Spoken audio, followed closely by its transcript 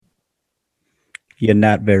You're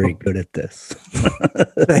not very good at this.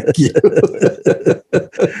 Thank you.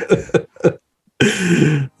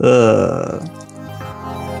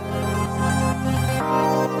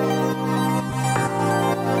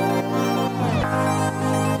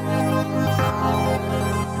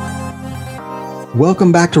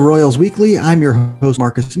 Welcome back to Royals Weekly. I'm your host,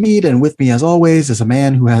 Marcus Mead, and with me, as always, is a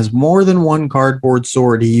man who has more than one cardboard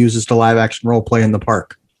sword he uses to live-action role play in the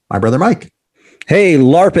park. My brother, Mike. Hey,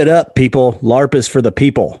 LARP it up, people. LARP is for the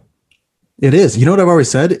people. It is. You know what I've always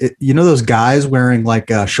said? You know those guys wearing like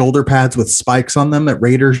shoulder pads with spikes on them at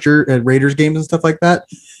Raiders games and stuff like that?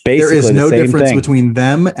 Basically, there is no difference thing between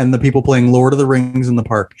them and the people playing Lord of the Rings in the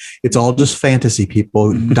park. It's all just fantasy,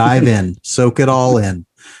 people. Dive in. Soak it all in.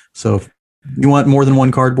 So if you want more than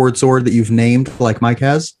one cardboard sword that you've named like Mike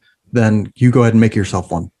has, then you go ahead and make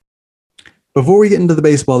yourself one. Before we get into the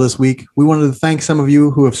baseball this week, we wanted to thank some of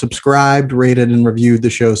you who have subscribed, rated, and reviewed the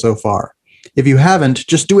show so far. If you haven't,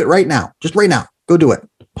 just do it right now. Just right now. Go do it.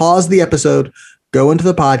 Pause the episode, go into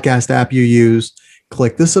the podcast app you use,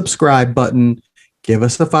 click the subscribe button, give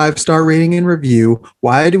us a 5-star rating and review.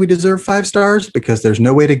 Why do we deserve 5 stars? Because there's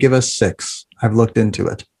no way to give us 6. I've looked into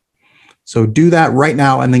it. So do that right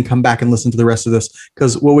now and then come back and listen to the rest of this,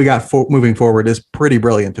 because what we got moving forward is pretty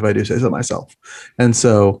brilliant, if I do say so myself. And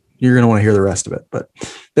so you're going to want to hear the rest of it. But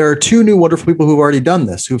there are 2 new wonderful people who've already done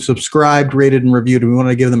this, who've subscribed, rated, and reviewed, and we want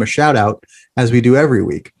to give them a shout out as we do every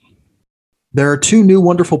week. There are 2 new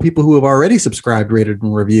wonderful people who have already subscribed, rated,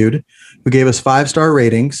 and reviewed, who gave us 5-star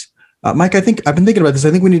ratings. Mike, I think I've been thinking about this.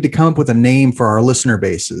 I think we need to come up with a name for our listener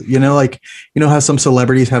bases. You know, like, you know how some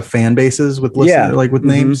celebrities have fan bases with listeners, like with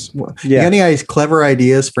names. Yeah. You got any clever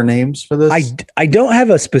ideas for names for this? I don't have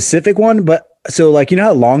a specific one, but so like, you know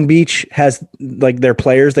how Long Beach has like their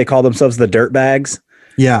players, they call themselves the Dirtbags.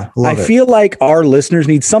 Yeah. I feel like our listeners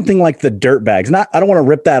need something like the Dirtbags. I don't want to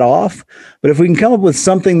rip that off, but if we can come up with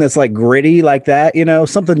something that's like gritty like that, you know,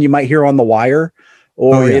 something you might hear on The Wire,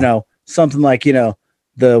 or, you know, something like, you know,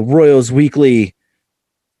 the Royals Weekly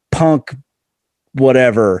punk,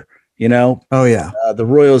 whatever, you know? Oh yeah. The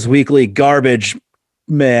Royals Weekly garbage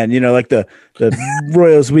man, you know, like the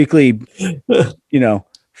Royals Weekly, you know,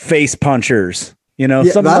 face punchers, you know,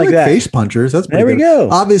 something like that. Face punchers. That's pretty there we good.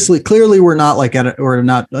 go. Obviously, clearly we're not like we're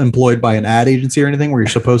not employed by an ad agency or anything where you're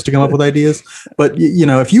supposed to come up with ideas, but you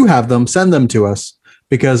know, if you have them, send them to us.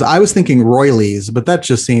 Because I was thinking Royleys, but that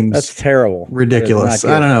just seems that's terrible, ridiculous.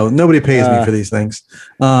 I don't know. Nobody pays me for these things.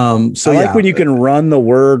 So I like when you can run the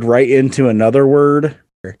word right into another word.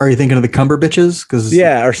 Are you thinking of the Cumberbitches? Because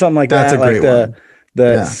or something like that's that. That's a great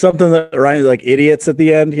one. Something that rhymes like idiots at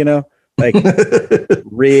the end. You know, like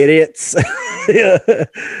idiots.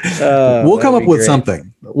 We'll come up with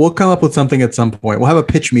something. We'll come up with something at some point. We'll have a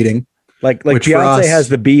pitch meeting. Like Beyonce has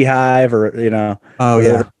the Beehive, or you know. Oh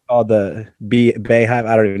yeah. Called the Bayhive.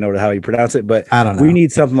 I don't even know how you pronounce it, but I don't know. We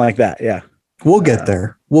need something like that. Yeah. We'll get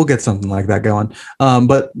there. We'll get something like that going.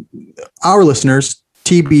 But our listeners,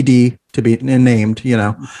 TBD to be named, you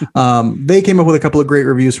know, they came up with a couple of great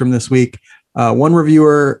reviews from this week. One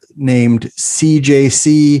reviewer named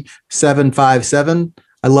CJC757.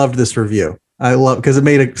 I loved this review. Because it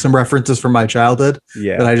made some references from my childhood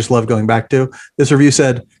that I just love going back to. This review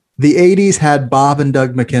said, the 80s had Bob and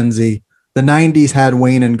Doug McKenzie. The 90s had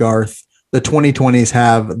Wayne and Garth. The 2020s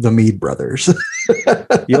have the Mead brothers.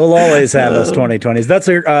 You'll always have those 2020s. That's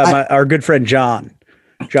our good friend John.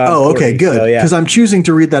 Oh, okay, good. Because I'm choosing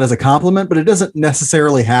to read that as a compliment, but it doesn't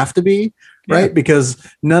necessarily have to be, right? Yeah. Because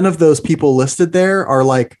none of those people listed there are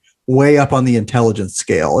like way up on the intelligence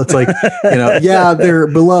scale. It's like, you know, they're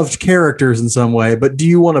beloved characters in some way, but do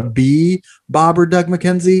you want to be Bob or Doug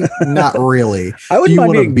McKenzie? Not really. I wouldn't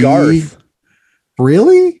mind being Garth.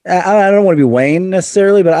 Really? I don't want to be Wayne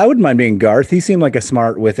necessarily, but I wouldn't mind being Garth. He seemed like a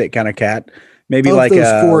smart with it kind of cat. Maybe of like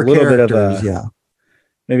a little bit of a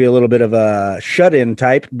maybe a little bit of a shut-in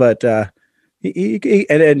type, but he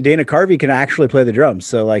and Dana Carvey can actually play the drums,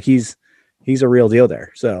 so like he's a real deal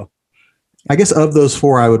there. So I guess of those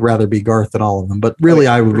 4, I would rather be Garth than all of them, but really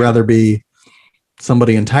I would rather be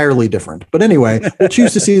somebody entirely different. But anyway, we'll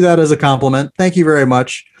choose to see that as a compliment. Thank you very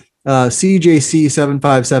much.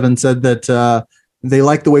 CJC757 said that they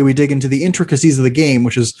like the way we dig into the intricacies of the game,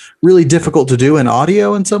 which is really difficult to do in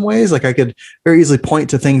audio in some ways. Like I could very easily point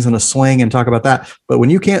to things in a swing and talk about that. But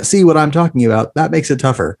when you can't see what I'm talking about, that makes it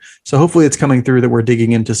tougher. So hopefully it's coming through that we're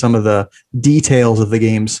digging into some of the details of the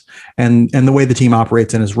games and the way the team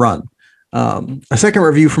operates and is run. A second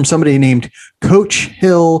review from somebody named Coach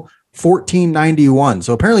Hill 1491.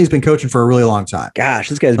 So apparently he's been coaching for a really long time. Gosh,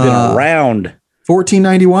 this guy's been around.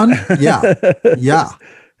 1491. Yeah.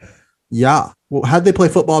 Yeah. Well, how'd they play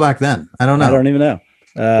football back then? I don't know. I don't even know.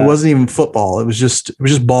 It wasn't even football. It was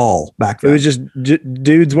just ball back then. It was just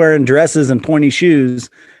dudes wearing dresses and pointy shoes,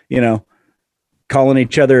 calling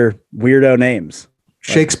each other weirdo names.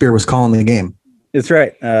 Shakespeare was calling the game. That's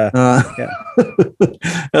right. Yeah.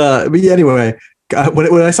 But anyway,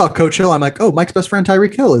 when I saw Coach Hill, I'm like, oh, Mike's best friend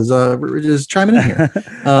Tyreek Hill is chiming in here.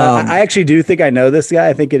 I actually do think I know this guy.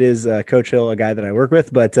 I think it is Coach Hill, a guy that I work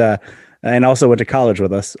with, but and also went to college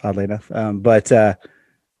with us, oddly enough.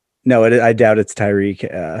 No, I doubt it's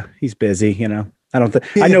Tyreek. He's busy, I don't think.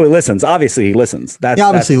 I know he listens. Obviously, he listens. That's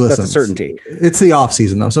a certainty. It's the off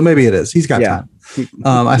season though, so maybe it is. He's got time.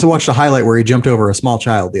 I watched a highlight where he jumped over a small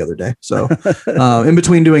child the other day. So, in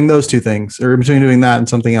between doing those two things, or in between doing that and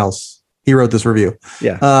something else, he wrote this review.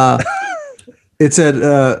 Yeah. It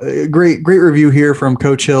said, great review here from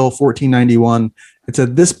Coach Hill 1491. It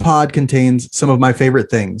said, this pod contains some of my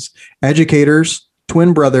favorite things: educators,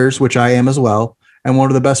 twin brothers, which I am as well, and one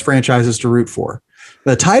of the best franchises to root for.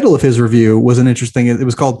 The title of his review was an interesting. It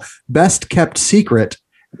was called Best Kept Secret,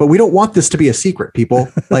 but we don't want this to be a secret, people.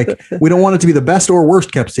 Like, we don't want it to be the best or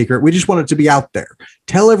worst kept secret. We just want it to be out there.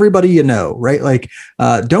 Tell everybody you know, right? Like,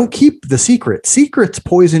 don't keep the secret. Secrets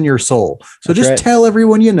poison your soul. So just tell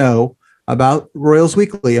everyone you know about Royals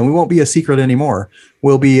Weekly, and we won't be a secret anymore.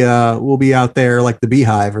 We'll be out there like the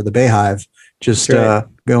Beehive or the Bayhive, just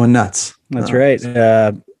going nuts. That's right.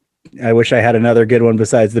 I wish I had another good one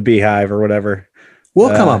besides the Beehive or whatever.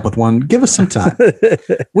 We'll come up with one. Give us some time.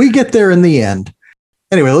 We get there in the end.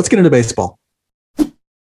 Anyway, let's get into baseball.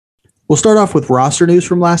 We'll start off with roster news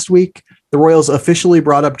from last week. The Royals officially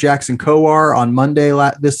brought up Jackson Kowar on Monday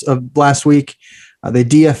last week. They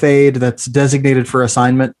DFA'd, that's designated for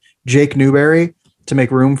assignment, Jake Newberry to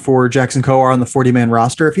make room for Jackson Kowar on the 40-man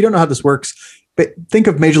roster. If you don't know how this works, think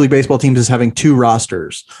of Major League Baseball teams as having two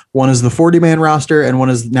rosters. One is the 40-man roster, and one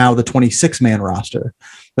is now the 26-man roster.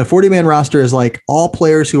 The 40-man roster is like all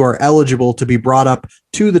players who are eligible to be brought up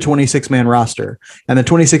to the 26-man roster. And the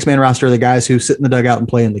 26-man roster are the guys who sit in the dugout and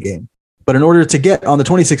play in the game. But in order to get on the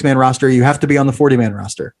 26-man roster, you have to be on the 40-man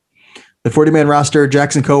roster. The 40-man roster,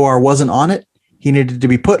 Jackson Kowar wasn't on it. He needed to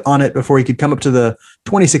be put on it before he could come up to the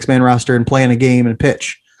 26-man roster and play in a game and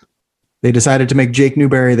pitch. They decided to make Jake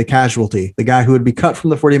Newberry the casualty, the guy who would be cut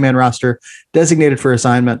from the 40-man roster, designated for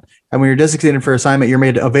assignment. And when you're designated for assignment, you're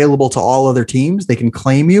made available to all other teams. They can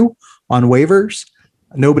claim you on waivers.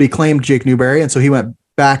 Nobody claimed Jake Newberry, and so he went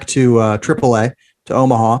back to AAA, to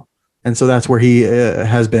Omaha. And so that's where he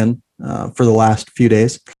has been for the last few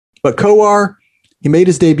days. But Kowar, he made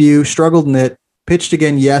his debut, struggled in it, pitched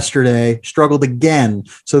again yesterday, struggled again.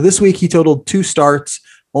 So this week he totaled 2 starts,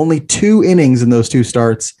 only 2 innings in those 2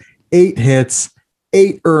 starts, 8 hits,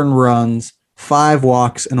 8 earned runs, 5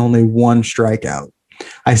 walks, and only 1 strikeout.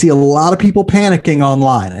 I see a lot of people panicking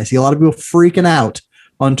online. I see a lot of people freaking out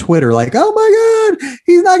on Twitter, like, oh my God,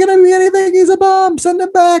 he's not going to be anything. He's a bum. Send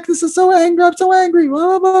him back. This is so angry. I'm so angry.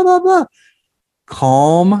 Blah, blah, blah, blah.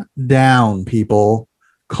 Calm down, people.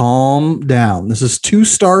 Calm down. This is 2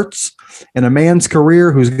 starts in a man's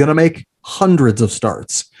career who's going to make hundreds of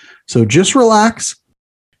starts. So just relax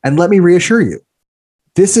and let me reassure you.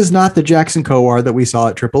 This is not the Jackson Kowar that we saw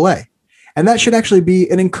at AAA. And that should actually be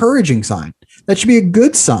an encouraging sign. That should be a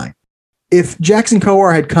good sign. If Jackson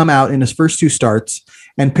Kowar had come out in his first 2 starts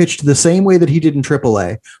and pitched the same way that he did in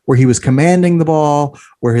AAA, where he was commanding the ball,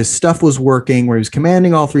 where his stuff was working, where he was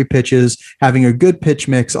commanding all 3 pitches, having a good pitch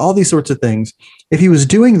mix, all these sorts of things, if he was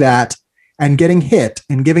doing that and getting hit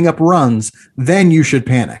and giving up runs, then you should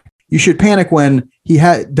panic. You should panic when he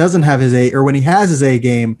doesn't have his A, or when he has his A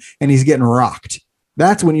game and he's getting rocked.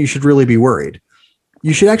 That's when you should really be worried.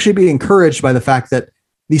 You should actually be encouraged by the fact that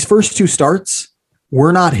these first 2 starts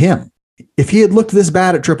were not him. If he had looked this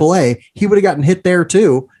bad at AAA, he would have gotten hit there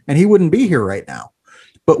too, and he wouldn't be here right now.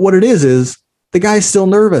 But what it is the guy's still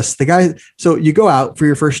nervous. So you go out for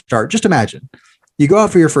your first start. Just imagine you go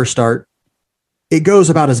out for your first start. It goes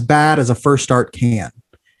about as bad as a first start can,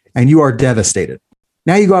 and you are devastated.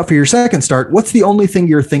 Now you go out for your second start. What's the only thing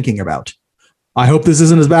you're thinking about? I hope this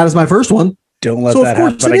isn't as bad as my first one. Don't let that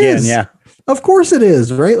happen again. Yeah. Of course it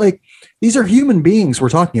is, right? Like, these are human beings we're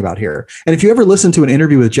talking about here. And if you ever listen to an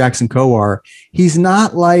interview with Jackson Kowar, he's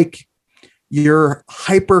not like your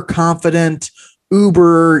hyper confident,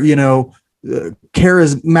 uber,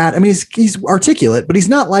 charismatic. I mean, he's articulate, but he's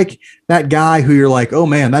not like that guy who you're like, oh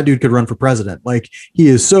man, that dude could run for president. Like, he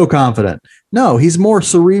is so confident. No, he's more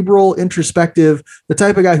cerebral, introspective, the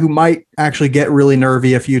type of guy who might actually get really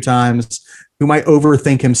nervy a few times, who might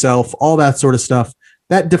overthink himself, all that sort of stuff.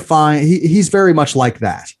 He's very much like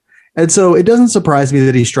that. And so it doesn't surprise me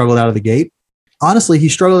that he struggled out of the gate. Honestly, he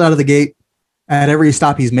struggled out of the gate at every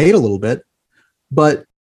stop he's made a little bit, but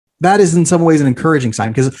that is in some ways an encouraging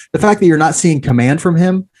sign, because the fact that you're not seeing command from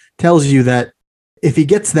him tells you that if he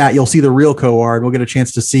gets that, you'll see the real Kowar, and we'll get a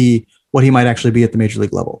chance to see what he might actually be at the major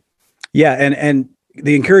league level. Yeah. And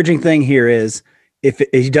the encouraging thing here is if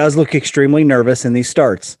he does look extremely nervous in these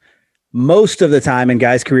starts, most of the time in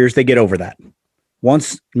guys' careers, they get over that.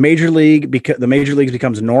 Once the major leagues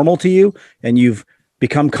becomes normal to you and you've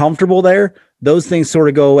become comfortable there, those things sort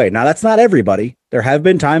of go away. Now, that's not everybody. There have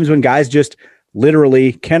been times when guys just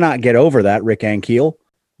literally cannot get over that, Rick Ankiel,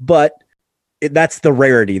 but that's the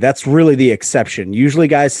rarity. That's really the exception. Usually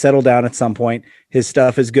guys settle down at some point. His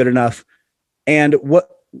stuff is good enough. And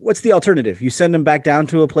what's the alternative? You send him back down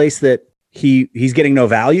to a place that he's getting no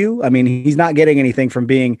value. I mean, he's not getting anything from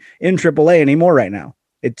being in AAA anymore right now.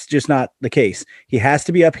 It's just not the case. He has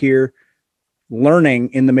to be up here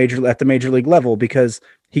learning at the major league level, because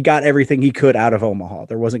he got everything he could out of Omaha.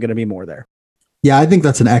 There wasn't going to be more there. Yeah, I think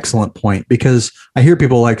that's an excellent point, because I hear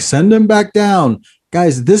people like, send him back down.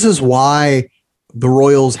 Guys, this is why the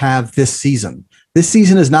Royals have this season. This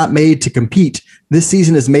season is not made to compete. This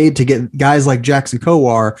season is made to get guys like Jackson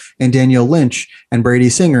Kowar and Daniel Lynch and Brady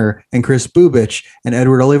Singer and Chris Bubich and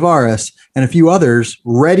Edward Olivares and a few others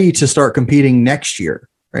ready to start competing next year,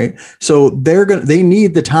 right? So they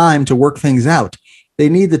need the time to work things out. They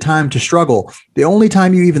need the time to struggle. The only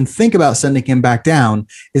time you even think about sending him back down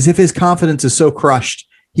is if his confidence is so crushed,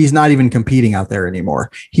 he's not even competing out there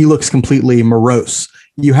anymore. He looks completely morose.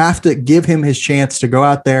 You have to give him his chance to go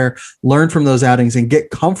out there, learn from those outings, and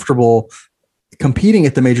get comfortable competing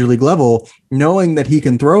at the major league level, knowing that he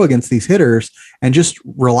can throw against these hitters and just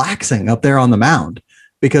relaxing up there on the mound,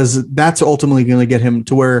 because that's ultimately going to get him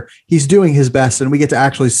to where he's doing his best, and we get to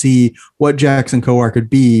actually see what Jackson Kowar could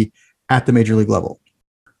be at the major league level.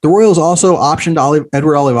 The Royals also optioned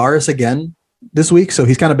Edward Olivares again this week, so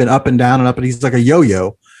he's kind of been up and down and up, and he's like a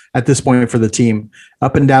yo-yo at this point for the team,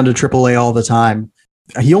 up and down to AAA all the time.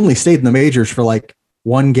 He only stayed in the majors for like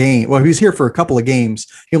one game. Well, he was here for a couple of games.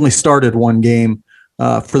 He only started one game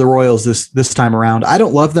for the Royals this time around. I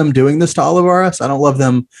don't love them doing this to Olivares. I don't love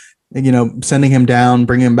them, sending him down,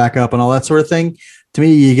 bringing him back up and all that sort of thing. To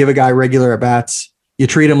me, you give a guy regular at bats. You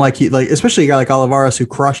treat him like especially a guy like Olivares who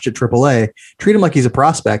crushed at AAA, treat him like he's a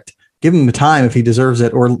prospect. Give him the time if he deserves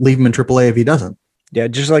it, or leave him in AAA if he doesn't. Yeah,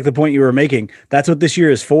 just like the point you were making. That's what this year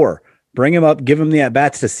is for. Bring him up, give him the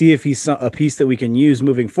at-bats to see if he's a piece that we can use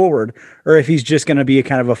moving forward, or if he's just going to be a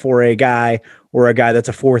kind of a 4A guy or a guy that's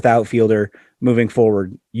a fourth outfielder moving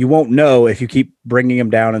forward. You won't know if you keep bringing him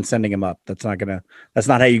down and sending him up. That's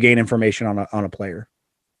not how you gain information on a player.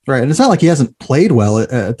 Right. And it's not like he hasn't played well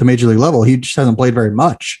at the major league level. He just hasn't played very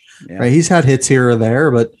much. Yeah. Right. He's had hits here or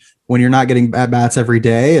there, but when you're not getting at-bats every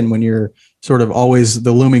day, and when you're sort of always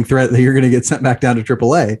the looming threat that you're going to get sent back down to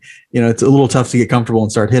AAA, it's a little tough to get comfortable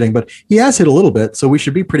and start hitting, but he has hit a little bit. So we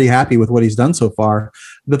should be pretty happy with what he's done so far.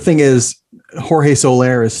 The thing is, Jorge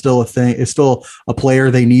Soler is still a player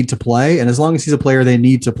they need to play. And as long as he's a player they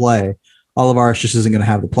need to play, Olivares just isn't going to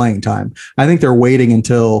have the playing time. I think they're waiting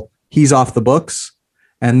until he's off the books,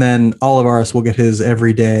 and then Olivares will get his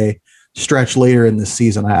everyday stretch later in this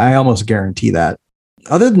season. I almost guarantee that.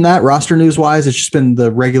 Other than that, roster news wise, it's just been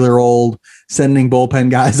the regular old sending bullpen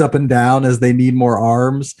guys up and down as they need more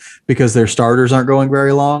arms because their starters aren't going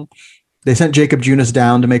very long. They sent Jacob Junis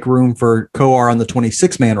down to make room for Kowar on the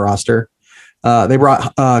 26-man roster. They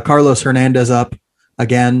brought Carlos Hernandez up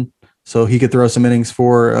again so he could throw some innings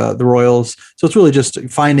for the Royals. So it's really just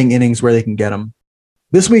finding innings where they can get them.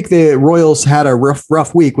 This week, the Royals had a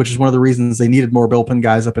rough week, which is one of the reasons they needed more bullpen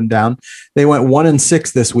guys up and down. They went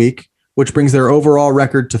 1-6 this week, which brings their overall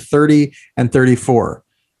record to 30-34.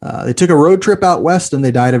 They took a road trip out west and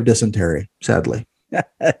they died of dysentery, sadly.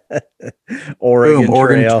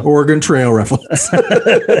 Oregon Trail reference. I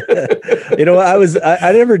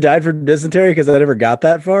never died from dysentery because I never got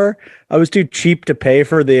that far. I was too cheap to pay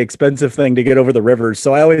for the expensive thing to get over the rivers,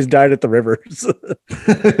 so I always died at the rivers.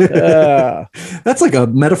 That's like a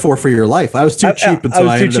metaphor for your life. I was too cheap, and so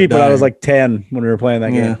I was too cheap when I was like 10 when we were playing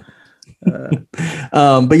that game.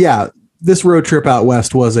 But yeah, this road trip out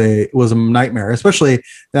west was a nightmare, especially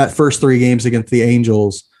that first 3 games against the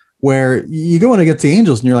Angels, where you go in against the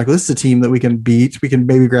Angels and you're like, this is a team that we can beat. We can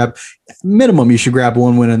maybe minimum. You should grab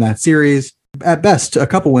 1 win in that series. At best, a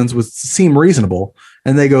couple wins would seem reasonable.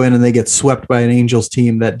 And they go in and they get swept by an Angels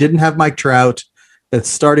team that didn't have Mike Trout. That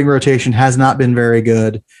starting rotation has not been very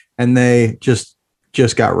good. And they just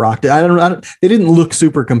got rocked. They didn't look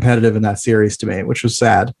super competitive in that series to me, which was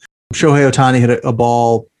sad. Shohei Ohtani hit a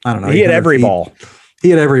ball. I don't know. He hit every ball.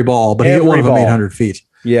 He hit every ball, but he hit one of them 800 feet.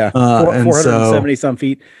 Yeah, 470 some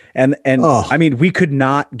feet. And I mean, we could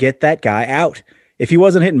not get that guy out. if he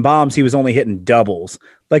wasn't hitting bombs, he was only hitting doubles.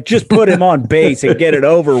 Like, just put him on base and get it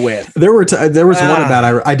over with. There was one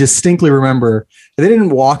about I distinctly remember they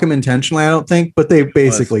didn't walk him intentionally, I don't think, but they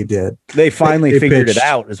basically did. They finally figured it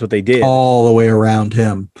out, is what they did. All the way around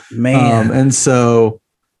him, man. And so,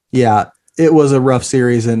 yeah, it was a rough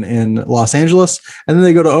series in Los Angeles, and then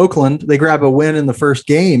they go to Oakland. They grab a win in the first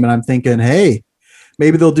game, and I'm thinking, hey,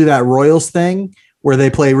 maybe they'll do that Royals thing where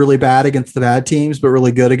they play really bad against the bad teams, but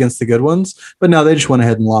really good against the good ones. But no, they just went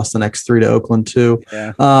ahead and lost the next 3 to Oakland too.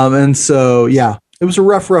 Yeah. And so, yeah, it was a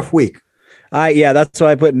rough week. That's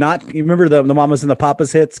why I put you remember the Mamas and the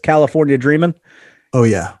Papas hits, California Dreamin'? Oh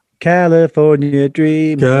yeah. California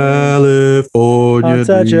Dreamin'. California on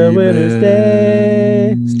such a winter's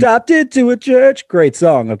day. Stopped into a church. Great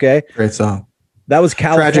song. Okay. Great song. That was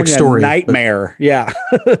California Tragic Story, Nightmare. Yeah,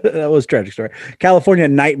 that was Tragic Story. California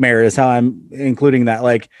Nightmare is how I'm including that.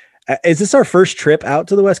 Like, is this our first trip out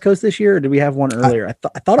to the West Coast this year, or did we have one earlier? I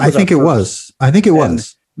thought it was. I think it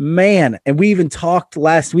was. Man, and we even talked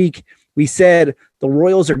last week. We said the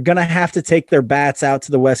Royals are going to have to take their bats out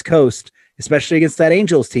to the West Coast, especially against that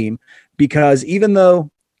Angels team, because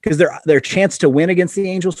their chance to win against the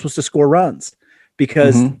Angels was to score runs.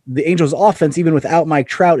 Because the Angels offense, even without Mike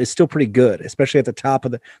Trout, is still pretty good, especially at the top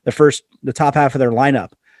of the top half of their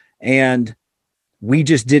lineup. And we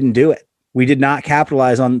just didn't do it. We did not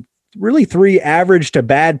capitalize on really 3 average to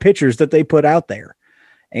bad pitchers that they put out there.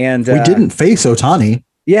 And we didn't face Ohtani.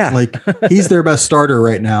 Yeah. Like, he's their best starter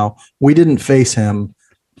right now. We didn't face him.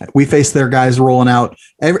 We faced their guys rolling out.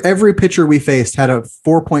 Every pitcher we faced had a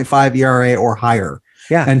 4.5 ERA or higher.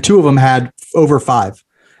 Yeah. And 2 of them had over 5.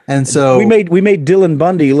 And so we made Dylan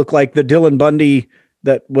Bundy look like the Dylan Bundy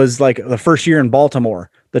that was like the first year in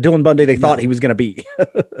Baltimore, the Dylan Bundy they thought he was going to be.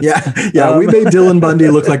 Yeah. We made Dylan Bundy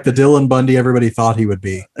look like the Dylan Bundy everybody thought he would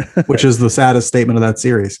be, which is the saddest statement of that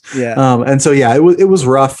series. Yeah. And so, yeah, it was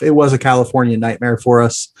rough. It was a California nightmare for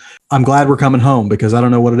us. I'm glad we're coming home because I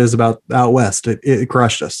don't know what it is about out West. It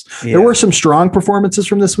crushed us. Yeah. There were some strong performances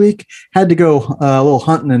from this week. Had to go a little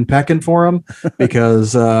hunting and pecking for them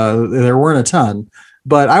because there weren't a ton.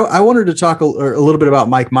 But I wanted to talk a little bit about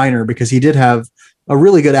Mike Minor because he did have a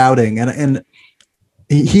really good outing, and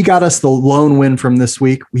he got us the lone win from this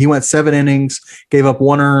week. He went 7 innings, gave up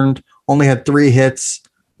 1 earned, only had 3 hits,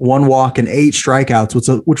 1 walk, and 8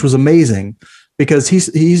 strikeouts, which was amazing because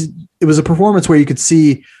it was a performance where you could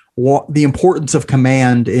see the importance of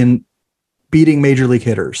command in beating major league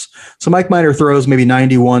hitters. So Mike Minor throws maybe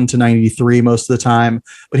 91 to 93 most of the time,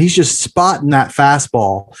 but he's just spotting that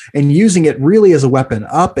fastball and using it really as a weapon,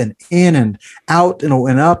 up and in and out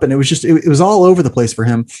and up. And it was just, it was all over the place for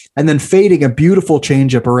him. And then fading a beautiful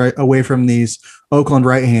changeup away from these Oakland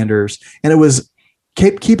right-handers. And it was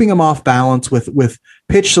keeping him off balance with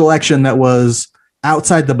pitch selection that was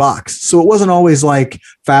outside the box. So it wasn't always like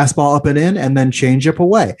fastball up and in and then changeup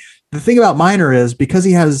away. The thing about Minor is because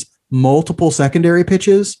he has multiple secondary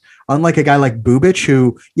pitches, unlike a guy like Bubic,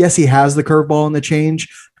 who, yes, he has the curveball and the change,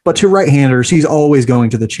 but to right-handers, he's always going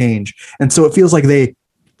to the change. And so it feels like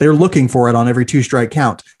they're looking for it on every 2-strike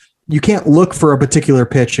count. You can't look for a particular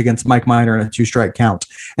pitch against Mike Minor in a 2-strike count.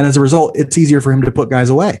 And as a result, it's easier for him to put guys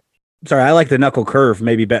away. Sorry, I like the knuckle curve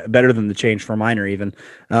maybe better than the change for Minor even.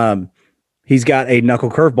 He's got a knuckle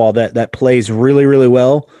curveball that plays really, really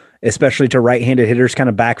well, especially to right-handed hitters, kind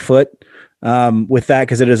of back foot. With that,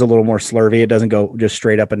 because it is a little more slurvy. It doesn't go just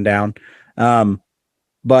straight up and down.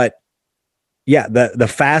 But yeah, the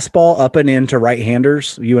fastball up and into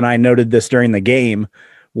right-handers, you and I noted this during the game,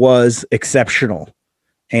 was exceptional.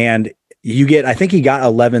 And I think he got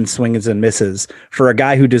 11 swings and misses for a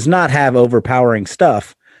guy who does not have overpowering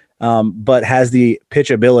stuff, but has the pitch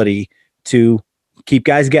ability to keep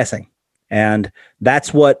guys guessing. And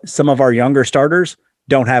that's what some of our younger starters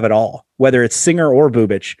don't have at all, whether it's Singer or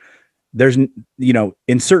Bubic. There's,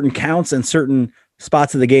 in certain counts and certain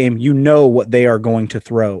spots of the game, what they are going to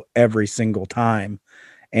throw every single time.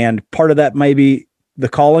 And part of that might be the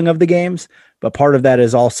calling of the games, but part of that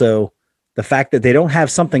is also the fact that they don't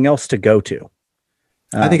have something else to go to.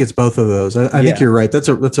 I think it's both of those. I think you're right. That's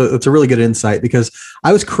a really good insight because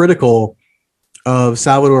I was critical of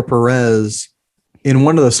Salvador Perez in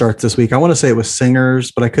one of the starts this week. I want to say it was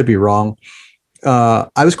Singer's, but I could be wrong.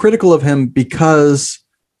 I was critical of him because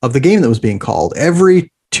of the game that was being called. It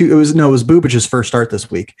was Bubic's first start this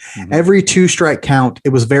week. Mm-hmm. Every 2-strike count, it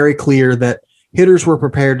was very clear that hitters were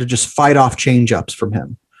prepared to just fight off changeups from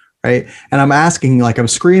him. Right. And I'm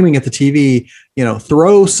screaming at the TV,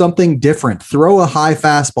 throw something different, throw a high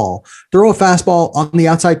fastball, throw a fastball on the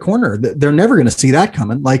outside corner. They're never going to see that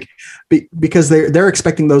coming, because they're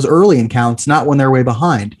expecting those early in counts, not when they're way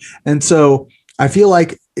behind. And so I feel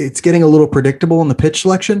like it's getting a little predictable in the pitch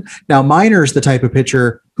selection. Now, Minor's the type of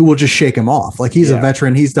pitcher who will just shake him off. Like he's a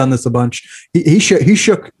veteran. He's done this a bunch. He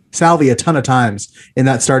shook Salvi a ton of times in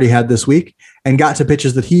that start he had this week and got to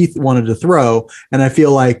pitches that he wanted to throw. And I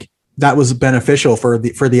feel like that was beneficial for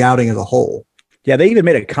the outing as a whole. Yeah, they even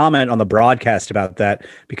made a comment on the broadcast about that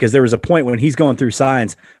because there was a point when he's going through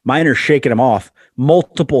signs, Minor's shaking him off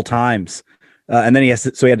multiple times. And then he had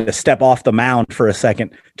to step off the mound for a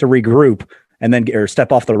second to regroup and then or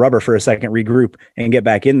step off the rubber for a second, regroup and get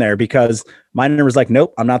back in there because Minor was like,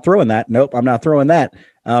 nope, I'm not throwing that. Nope, I'm not throwing that.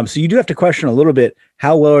 So you do have to question a little bit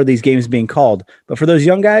how well are these games being called. But for those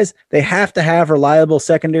young guys, they have to have reliable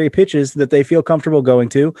secondary pitches that they feel comfortable going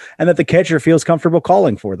to and that the catcher feels comfortable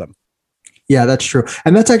calling for them. Yeah, that's true.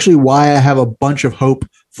 And that's actually why I have a bunch of hope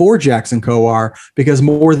for Jackson Kowar, because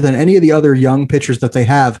more than any of the other young pitchers that they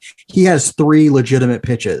have, he has 3 legitimate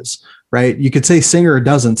pitches, right? You could say Singer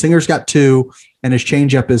doesn't. Singer's got 2, and his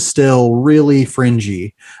changeup is still really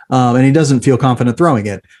fringy, and he doesn't feel confident throwing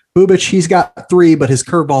it. Bubic, he's got 3, but his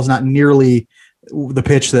curveball is not nearly the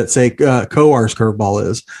pitch that, say, Kowar's curveball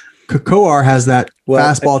is. Kowar has that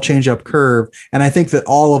fastball changeup curve, and I think that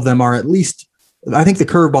all of them are at least – I think the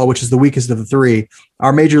curveball, which is the weakest of the 3,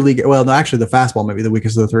 our major league. Well, no, actually, the fastball may be the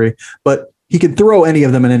weakest of the 3, but he can throw any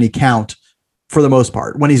of them in any count for the most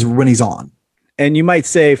part when he's on. And you might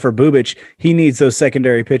say for Bubic, he needs those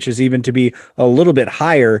secondary pitches even to be a little bit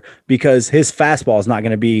higher because his fastball is not going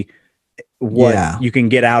to be what you can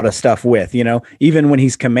get out of stuff with. You know, even when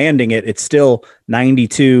he's commanding it, it's still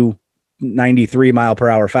 92, 93 mile per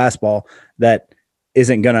hour fastball that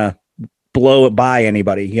isn't going to blow it by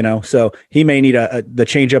anybody, you know, so he may need the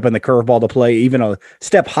changeup and the curveball to play even a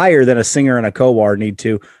step higher than a Singer and a Kowar need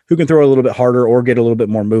to, who can throw a little bit harder or get a little bit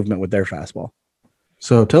more movement with their fastball.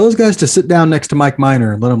 So tell those guys to sit down next to Mike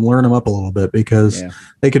Minor and let him learn him up a little bit because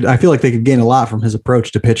I feel like they could gain a lot from his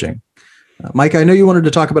approach to pitching. Mike, I know you wanted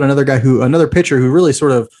to talk about another pitcher who really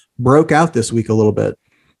sort of broke out this week a little bit.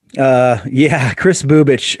 Chris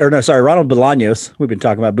Bubic, Ronald Bolaños. We've been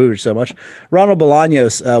talking about Bubic so much. Ronald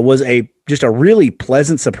Bolaños was just a really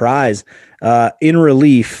pleasant surprise in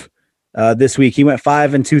relief this week. He went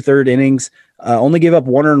 5 2/3 innings, only gave up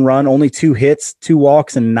 1 earned run, only 2 hits, 2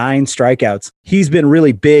 walks, and 9 strikeouts. He's been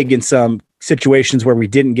really big in some situations where we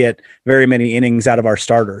didn't get very many innings out of our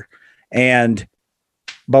starter. And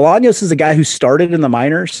Bolaños is a guy who started in the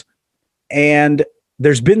minors, and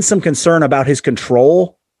there's been some concern about his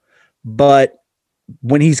control. But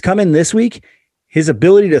when he's come in this week, his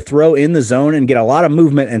ability to throw in the zone and get a lot of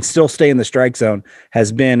movement and still stay in the strike zone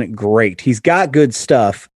has been great. He's got good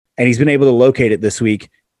stuff, and he's been able to locate it this week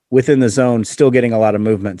within the zone, still getting a lot of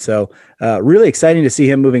movement. So really exciting to see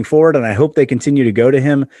him moving forward, and I hope they continue to go to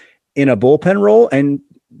him in a bullpen role. And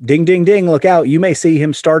ding, ding, ding, look out. You may see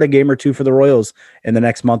him start a game or 2 for the Royals in the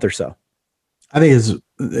next month or so. I think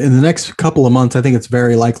in the next couple of months, I think it's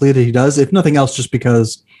very likely that he does, if nothing else, just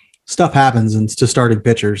because stuff happens and to starting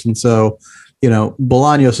pitchers. And so, you know,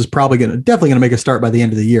 Bolaños is definitely going to make a start by the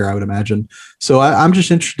end of the year, I would imagine. So I'm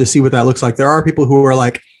just interested to see what that looks like. There are people who are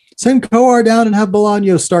like, send Kowar down and have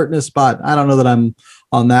Bolaños start in his spot. I don't know that I'm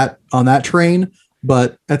on that train,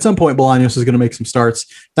 but at some point Bolaños is going to make some starts.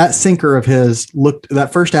 That sinker of his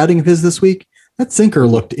that first outing of his this week, that sinker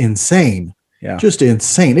looked insane. Yeah. Just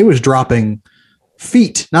insane. It was dropping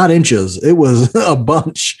feet, not inches. It was a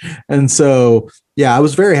bunch. And so, yeah, I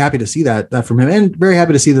was very happy to see that from him, and very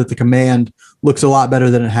happy to see that the command looks a lot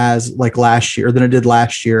better than it has like last year, than it did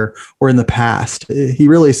last year or in the past. He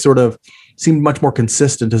really sort of seemed much more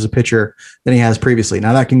consistent as a pitcher than he has previously.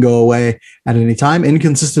 Now that can go away at any time.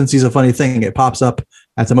 Inconsistency is a funny thing. It pops up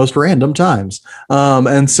at the most random times.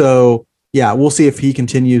 And so, yeah, we'll see if he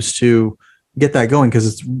continues to get that going, because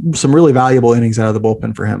it's some really valuable innings out of the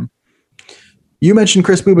bullpen for him. You mentioned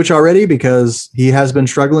Chris Bubic already because he has been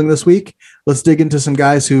struggling this week. Let's dig into some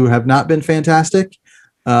guys who have not been fantastic.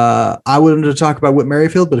 I wanted to talk about Whit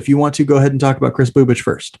Merrifield, but if you want to, go ahead and talk about Chris Bubic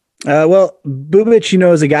first. Well,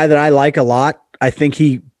 Bubic, is a guy that I like a lot. I think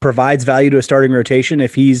he provides value to a starting rotation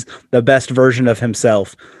if he's the best version of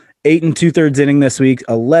himself. 8 2/3 inning this week,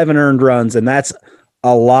 11 earned runs, and that's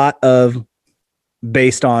a lot of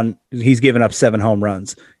based on he's given up 7 home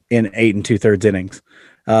runs in 8 2/3 innings.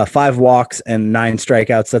 5 walks and 9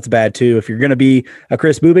 strikeouts. That's bad too. If you're going to be a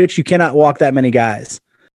Chris Bubic, you cannot walk that many guys.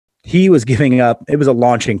 He was giving up. It was a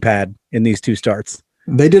launching pad in these 2 starts.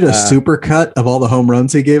 They did a super cut of all the home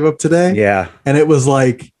runs he gave up today. Yeah. And it was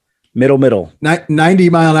like middle, 90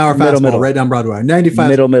 mile an hour fastball middle. Right down Broadway. 95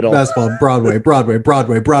 middle fastball, Broadway.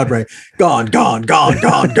 Gone.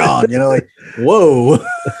 Like, whoa.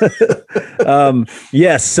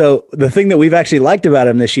 Yes. So the thing that we've actually liked about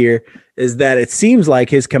him this year is that it seems like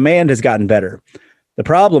his command has gotten better. The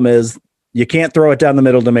problem is you can't throw it down the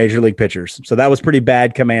middle to major league pitchers. So that was pretty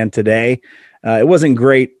bad command today. It wasn't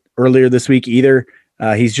great earlier this week either.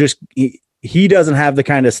 He doesn't have the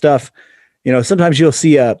kind of stuff, sometimes you'll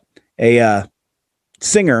see a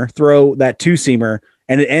singer throw that two-seamer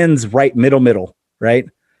and it ends right middle, right?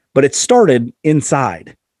 But it started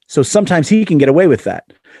inside. So sometimes he can get away with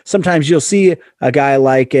that. Sometimes you'll see a guy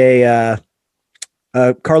like a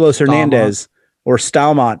Carlos Hernandez or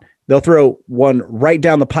Stalmont. They'll throw one right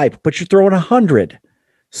down the pipe, but you're throwing 100.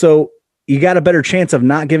 So you got a better chance of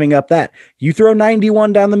not giving up that. You throw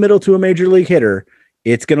 91 down the middle to a major league hitter,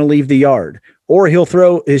 it's going to leave the yard. Or he'll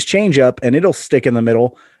throw his changeup and it'll stick in the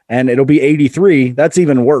middle and it'll be 83. That's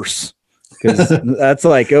even worse. Because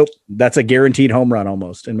that's a guaranteed home run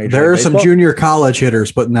almost in major. There are some junior college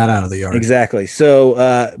hitters putting that out of the yard. Exactly. So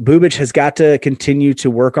Bubic has got to continue to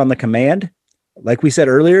work on the command. Like we said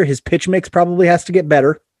earlier, his pitch mix probably has to get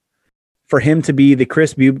better for him to be the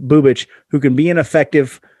Chris Bubic who can be an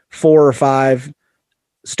effective 4 or 5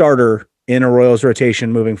 starter in a Royals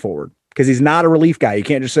rotation moving forward. Because he's not a relief guy. You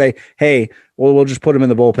can't just say, hey, well, we'll just put him in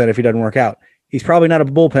the bullpen if he doesn't work out. He's probably not a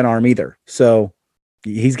bullpen arm either. So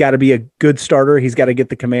he's got to be a good starter. He's got to get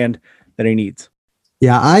the command that he needs.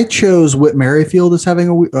 Yeah, I chose Whit Merrifield as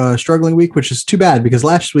having a struggling week, which is too bad because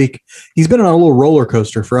last week he's been on a little roller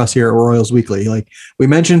coaster for us here at Royals Weekly. Like we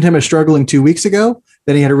mentioned him as struggling 2 weeks ago.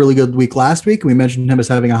 Then he had a really good week last week. We mentioned him as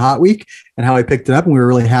having a hot week and how he picked it up. And we were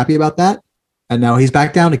really happy about that. And now he's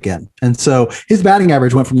back down again. And so his batting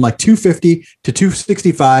average went from like 250 to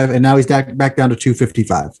 265. And now he's back down to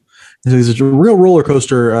 255. And so it's a real roller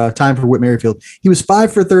coaster time for Whit Merrifield. He was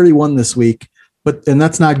 5 for 31 this week. And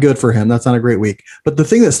that's not good for him. That's not a great week. But the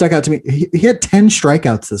thing that stuck out to me, he had 10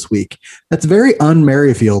 strikeouts this week. That's very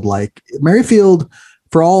un-Merrifield like. Merrifield,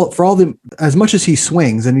 for all the as much as he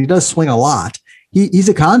swings, and he does swing a lot, he's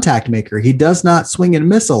a contact maker. He does not swing and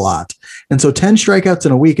miss a lot. And so 10 strikeouts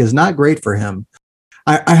in a week is not great for him.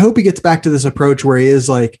 I hope he gets back to this approach where he is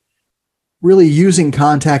like really using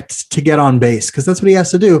contact to get on base, because that's what he has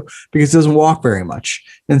to do because he doesn't walk very much.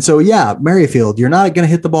 And so, yeah, Merrifield, you're not going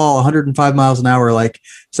to hit the ball 105 miles an hour like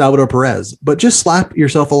Salvador Perez, but just slap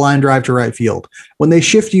yourself a line drive to right field. When they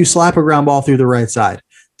shift you, slap a ground ball through the right side.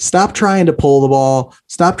 Stop trying to pull the ball.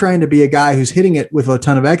 Stop trying to be a guy who's hitting it with a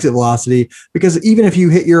ton of exit velocity, because even if you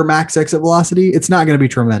hit your max exit velocity, it's not going to be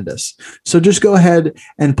tremendous. So just go ahead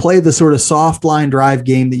and play the sort of soft line drive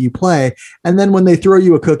game that you play. And then when they throw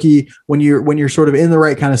you a cookie, when you're sort of in the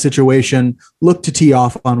right kind of situation, look to tee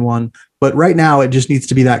off on one. But right now it just needs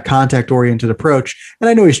to be that contact oriented approach. And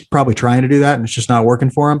I know he's probably trying to do that and it's just not working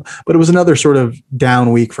for him, but it was another sort of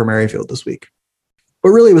down week for Merrifield this week. But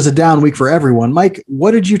really, it was a down week for everyone. Mike, what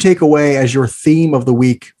did you take away as your theme of the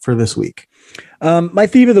week for this week? My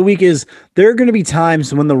theme of the week is there are going to be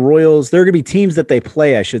times when the Royals, there are going to be teams that they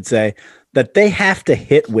play, I should say, that they have to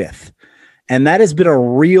hit with. And that has been a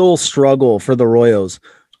real struggle for the Royals.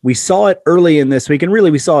 We saw it early in this week, and really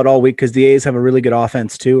we saw it all week because the A's have a really good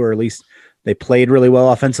offense too, or at least they played really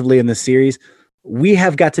well offensively in this series. We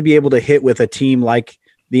have got to be able to hit with a team like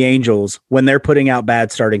the Angels when they're putting out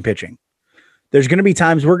bad starting pitching. There's going to be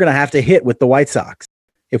times we're going to have to hit with the White Sox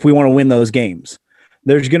if we want to win those games.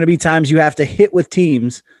 There's going to be times you have to hit with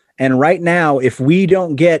teams. And right now, if we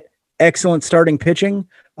don't get excellent starting pitching,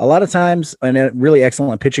 a lot of times, and really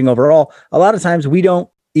excellent pitching overall, a lot of times we don't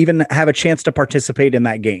even have a chance to participate in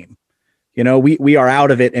that game. We are out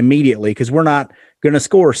of it immediately because we're not going to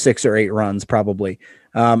score 6 or 8 runs probably.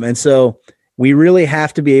 And so we really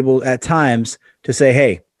have to be able at times to say,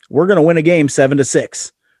 hey, we're going to win a game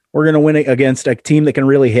 7-6. We're going to win it against a team that can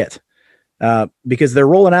really hit because they're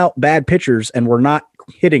rolling out bad pitchers and we're not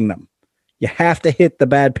hitting them. You have to hit the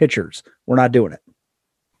bad pitchers. We're not doing it.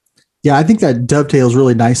 Yeah, I think that dovetails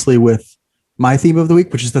really nicely with my theme of the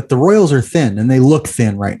week, which is that the Royals are thin and they look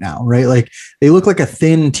thin right now, right? Like they look like a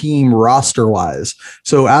thin team roster wise.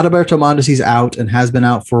 So Adalberto Mondesi's out and has been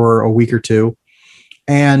out for a week or two,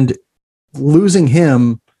 and losing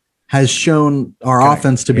him has shown our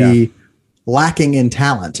offense to be lacking in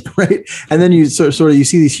talent, right? And then you sort of you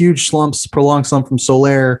see these huge slumps, prolonged slump from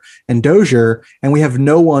Soler and Dozier, and we have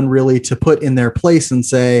no one really to put in their place and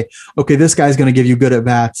say, okay, this guy's going to give you good at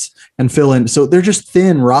bats and fill in. So they're just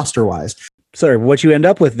thin roster wise. Sorry, what you end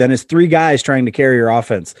up with then is 3 guys trying to carry your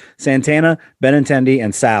offense: Santana, Benintendi,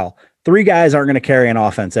 and Sal. 3 guys aren't going to carry an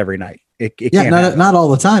offense every night. It can't not all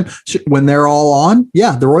the time. When they're all on,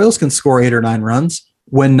 the Royals can score 8 or 9 runs.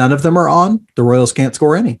 When none of them are on, the Royals can't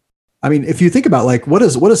score any. I mean, if you think about like what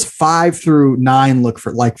does 5 through 9 look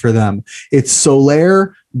for them? It's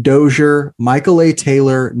Soler, Dozier, Michael A.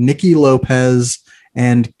 Taylor, Nicky Lopez,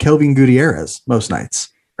 and Kelvin Gutierrez most nights,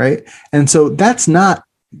 right? And so that's not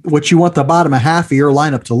what you want the bottom half of your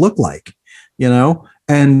lineup to look like,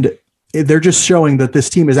 and they're just showing that this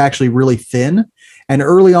team is actually really thin. And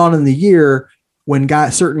early on in the year, when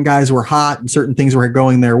certain guys were hot and certain things were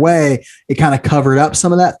going their way, it kind of covered up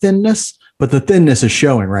some of that thinness, but the thinness is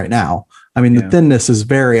showing right now. I mean, the thinness is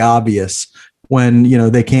very obvious when,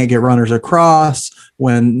 they can't get runners across,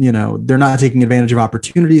 when, they're not taking advantage of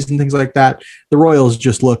opportunities and things like that. The Royals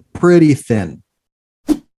just look pretty thin.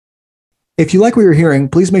 If you like what you're hearing,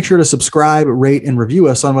 please make sure to subscribe, rate, and review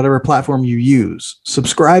us on whatever platform you use.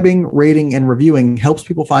 Subscribing, rating, and reviewing helps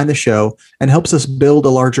people find the show and helps us build a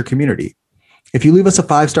larger community. If you leave us a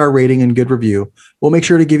 5-star rating and good review, we'll make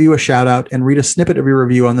sure to give you a shout out and read a snippet of your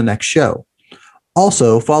review on the next show.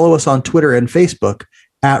 Also, follow us on Twitter and Facebook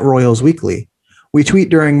at Royals Weekly. We tweet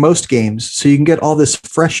during most games, so you can get all this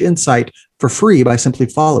fresh insight for free by simply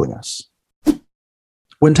following us.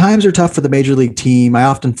 When times are tough for the Major League team, I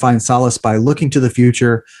often find solace by looking to the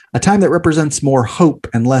future, a time that represents more hope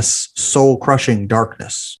and less soul-crushing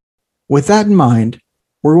darkness. With that in mind,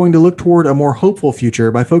 we're going to look toward a more hopeful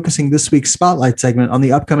future by focusing this week's Spotlight segment on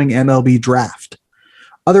the upcoming MLB Draft.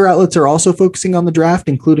 Other outlets are also focusing on the draft,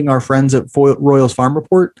 including our friends at Royals Farm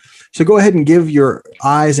Report. So go ahead and give your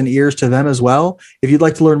eyes and ears to them as well. If you'd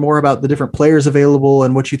like to learn more about the different players available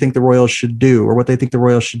and what you think the Royals should do or what they think the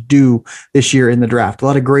Royals should do this year in the draft. A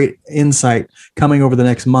lot of great insight coming over the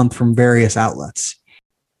next month from various outlets.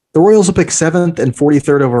 The Royals will pick 7th and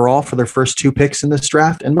 43rd overall for their first 2 picks in this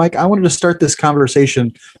draft. And Mike, I wanted to start this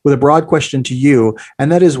conversation with a broad question to you.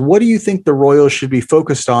 And that is, what do you think the Royals should be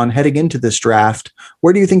focused on heading into this draft?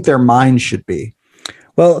 Where do you think their mind should be?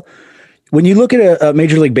 Well, when you look at a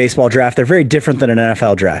Major League Baseball draft, they're very different than an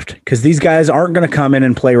NFL draft because these guys aren't going to come in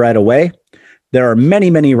and play right away. There are many,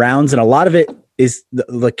 many rounds, and a lot of it is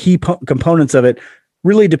the key components of it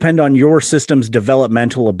really depend on your system's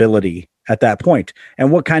developmental ability at that point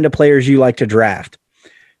and what kind of players you like to draft.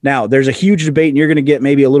 Now, there's a huge debate, and you're going to get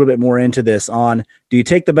maybe a little bit more into this on, do you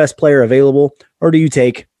take the best player available or do you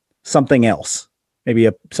take something else, maybe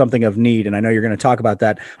something of need? And I know you're going to talk about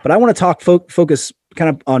that, but I want to focus kind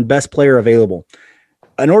of on best player available.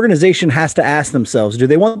 An organization has to ask themselves, do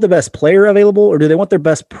they want the best player available or do they want their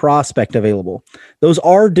best prospect available? Those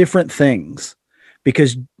are different things,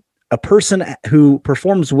 because a person who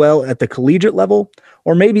performs well at the collegiate level,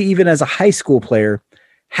 or maybe even as a high school player,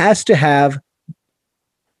 has to have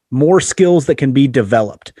more skills that can be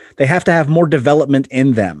developed. They have to have more development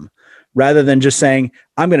in them rather than just saying,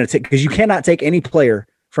 I'm going to take, because you cannot take any player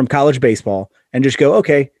from college baseball and just go,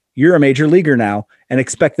 okay, you're a major leaguer now, and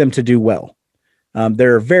expect them to do well.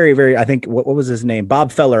 They're very, very, I think, what was his name? Bob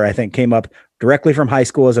Feller, I think, came up directly from high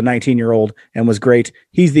school as a 19-year-old and was great.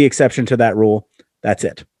 He's the exception to that rule. That's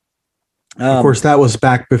it. Of course, that was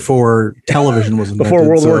back before television was invented. Before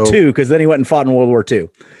World War II, because then he went and fought in World War II.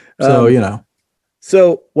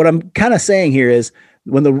 So what I'm kind of saying here is,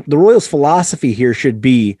 when the Royals' philosophy here should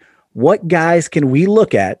be, what guys can we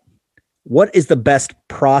look at? What is the best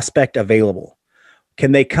prospect available?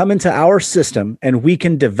 Can they come into our system and we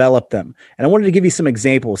can develop them? And I wanted to give you some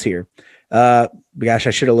examples here. Gosh,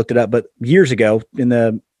 I should have looked it up, but years ago in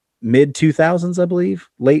the mid 2000s, I believe,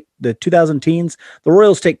 late the 2000 teens, the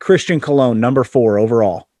Royals take Christian Colon, number 4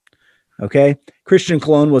 overall. Okay. Christian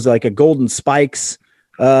Colon was like a Golden Spikes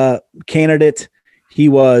candidate. He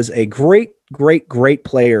was a great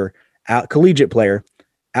player, collegiate player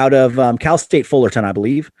out of Cal State Fullerton, I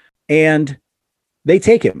believe. And they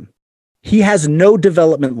take him. He has no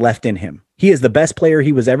development left in him. He is the best player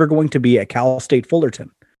he was ever going to be at Cal State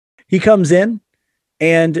Fullerton. He comes in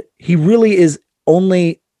and he really is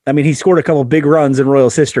only, I mean, he scored a couple big runs in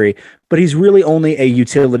Royals history, but he's really only a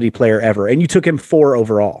utility player ever. And you took him 4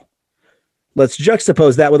 overall. Let's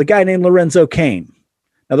juxtapose that with a guy named Lorenzo Cain.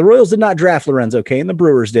 Now, the Royals did not draft Lorenzo Cain. The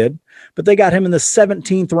Brewers did, but they got him in the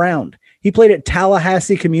 17th round. He played at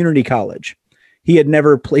Tallahassee Community College. He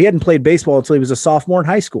hadn't played baseball until he was a sophomore in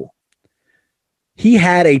high school. He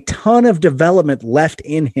had a ton of development left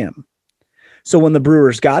in him. So when the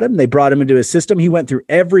Brewers got him, they brought him into his system. He went through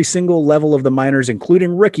every single level of the minors,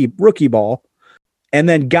 including rookie ball, and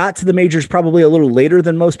then got to the majors probably a little later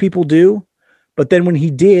than most people do. But then when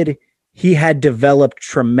he did, he had developed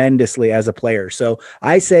tremendously as a player. So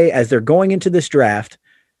I say, as they're going into this draft,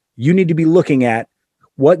 you need to be looking at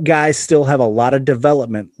what guys still have a lot of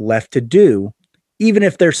development left to do, even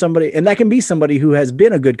if there's somebody, and that can be somebody who has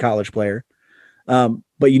been a good college player.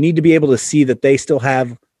 But you need to be able to see that they still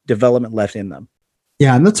have development left in them.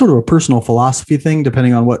 Yeah. And that's sort of a personal philosophy thing,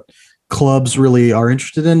 depending on what clubs really are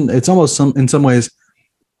interested in. It's almost in some ways,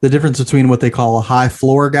 the difference between what they call a high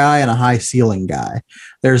floor guy and a high ceiling guy.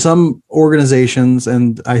 There are some organizations,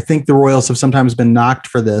 and I think the Royals have sometimes been knocked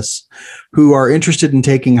for this, who are interested in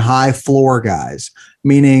taking high floor guys,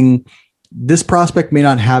 meaning this prospect may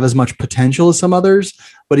not have as much potential as some others,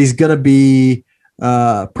 but he's going to be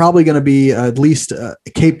probably going to be at least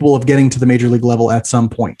capable of getting to the major league level at some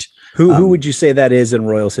point. Who would you say that is in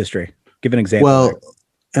Royals history? Give an example. Well,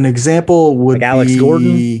 an example would like Alex be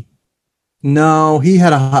Gordon. No, he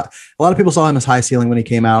had a lot of people saw him as high ceiling when he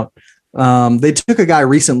came out. They took a guy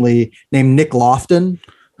recently named Nick Lofton,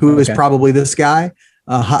 who is probably this guy,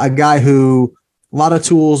 a guy who a lot of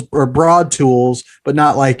tools or broad tools, but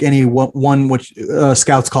not like any one which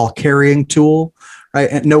scouts call carrying tool, right?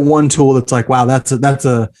 And no one tool that's like, wow, that's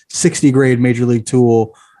a 60 grade major league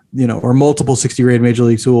tool, or multiple 60 grade major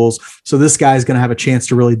league tools. So this guy's going to have a chance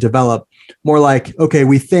to really develop. More like, okay,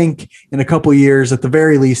 we think in a couple of years, at the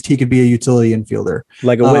very least, he could be a utility infielder.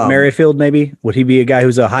 Like a Whit Merrifield, maybe? Would he be a guy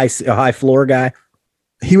who's a high floor guy?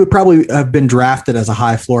 He would probably have been drafted as a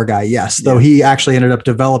high floor guy, yes. Though he actually ended up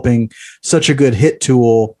developing such a good hit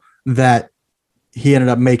tool that he ended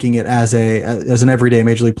up making it as an everyday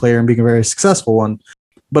major league player and being a very successful one.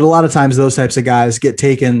 But a lot of times those types of guys get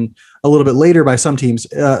taken a little bit later by some teams.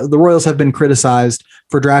 The Royals have been criticized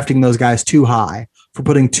for drafting those guys too high, for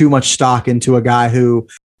putting too much stock into a guy who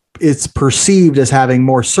is perceived as having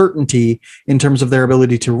more certainty in terms of their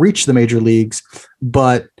ability to reach the major leagues,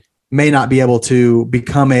 but may not be able to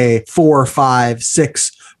become a 4, 5,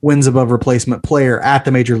 6 wins above replacement player at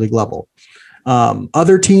the major league level.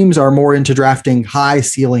 Other teams are more into drafting high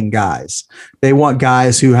ceiling guys. They want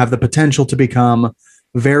guys who have the potential to become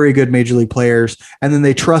very good major league players, and then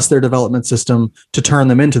they trust their development system to turn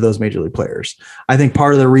them into those major league players. I think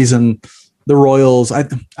part of the reason the Royals, I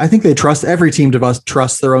think they trust every team to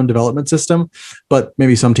trust their own development system, but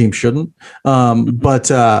maybe some teams shouldn't.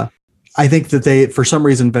 But I think that they, for some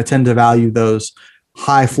reason, tend to value those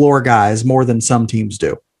high floor guys more than some teams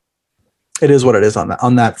do. It is what it is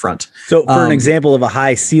on that front. So for an example of a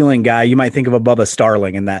high ceiling guy, you might think of a Bubba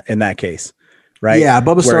Starling in that case, right? Yeah,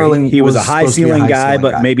 Bubba Starling. He was a high ceiling guy,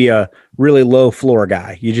 but maybe a really low floor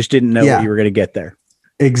guy. You just didn't know what you were going to get there.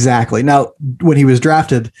 Exactly. Now, when he was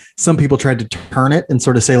drafted, some people tried to turn it and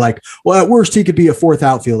sort of say like, well, at worst, he could be a fourth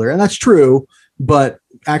outfielder. And that's true. But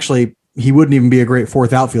actually, he wouldn't even be a great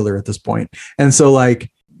fourth outfielder at this point. And so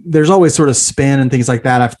like, there's always sort of spin and things like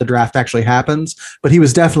that after the draft actually happens. But he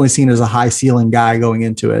was definitely seen as a high ceiling guy going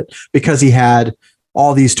into it because he had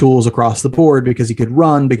all these tools across the board, because he could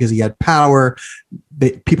run, because he had power.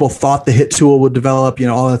 People thought the hit tool would develop,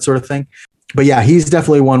 all that sort of thing. But yeah, he's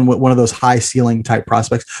definitely one of those high ceiling type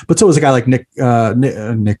prospects. But so is a guy like Nick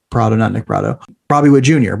Prado, not Nick Prado, Bobby Witt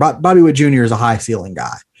Jr. Bobby Witt Jr. is a high ceiling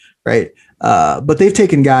guy, right? But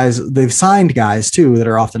they've signed guys too that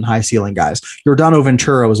are often high ceiling guys. Yordano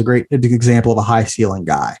Ventura was a great example of a high ceiling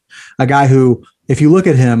guy, a guy who, if you look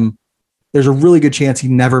at him, there's a really good chance he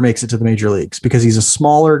never makes it to the major leagues because he's a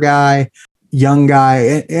smaller guy, young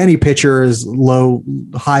guy. Any pitcher is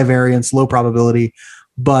high variance, low probability,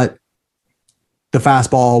 but the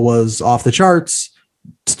fastball was off the charts,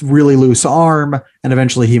 really loose arm, and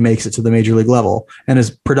eventually he makes it to the major league level and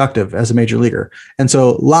is productive as a major leaguer. And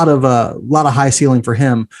so a lot of high ceiling for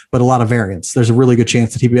him, but a lot of variance. There's a really good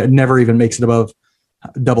chance that he never even makes it above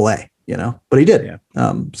AA, but he did.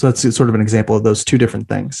 Yeah. So that's sort of an example of those two different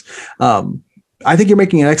things. I think you're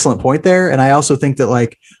making an excellent point there. And I also think that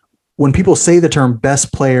like when people say the term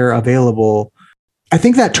best player available, I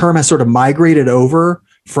think that term has sort of migrated over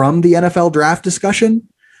from the NFL draft discussion,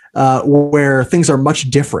 where things are much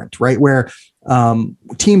different, right? Where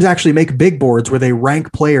teams actually make big boards where they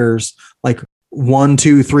rank players like 1,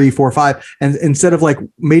 2, 3, 4, 5. And instead of like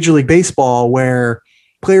Major League Baseball, where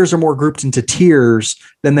players are more grouped into tiers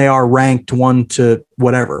than they are ranked 1 to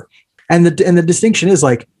whatever. And the distinction is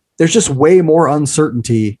like, there's just way more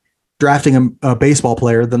uncertainty drafting a baseball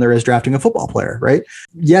player than there is drafting a football player, right?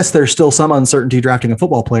 Yes, there's still some uncertainty drafting a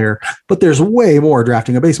football player, but there's way more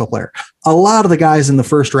drafting a baseball player. A lot of the guys in the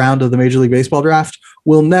first round of the Major League Baseball draft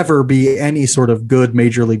will never be any sort of good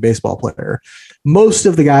Major League Baseball player. Most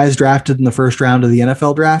of the guys drafted in the first round of the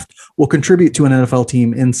NFL draft will contribute to an NFL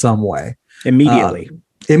team in some way. Immediately,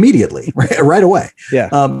 right away. Yeah.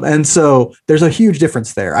 And so there's a huge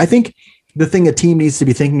difference there. I think the thing a team needs to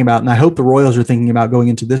be thinking about, and I hope the Royals are thinking about going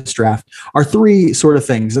into this draft, are 3 sort of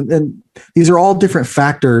things. And these are all different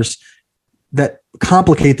factors that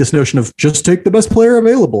complicate this notion of just take the best player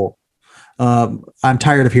available. I'm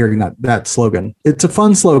tired of hearing that slogan. It's a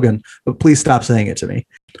fun slogan, but please stop saying it to me.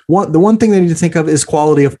 The one thing they need to think of is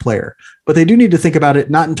quality of player, but they do need to think about it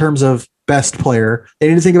not in terms of best player. They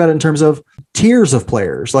need to think about it in terms of tiers of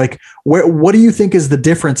players. Like, what do you think is the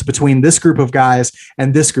difference between this group of guys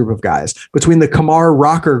and this group of guys? Between the Kumar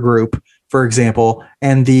Rocker group, for example,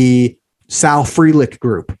 and the Sal Frelick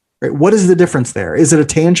group, right? What is the difference there? Is it a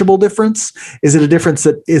tangible difference? Is it a difference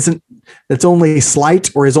that's only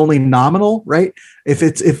slight or is only nominal, right? If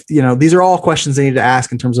these are all questions they need to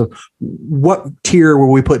ask in terms of what tier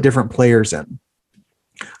will we put different players in.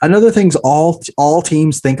 Another thing all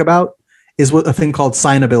teams think about is what a thing called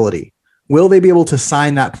signability. Will they be able to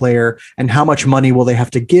sign that player, and how much money will they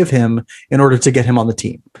have to give him in order to get him on the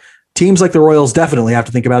team? Teams like the Royals definitely have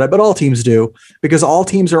to think about it, but all teams do, because all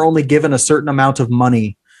teams are only given a certain amount of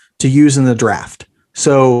money to use in the draft.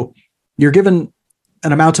 So you're given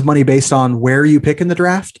an amount of money based on where you pick in the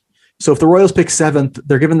draft. So if the Royals pick 7th,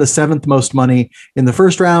 they're given the 7th most money in the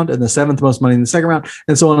first round and the 7th most money in the second round,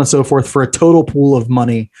 and so on and so forth, for a total pool of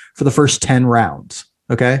money for the first 10 rounds.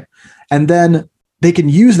 Okay. And then they can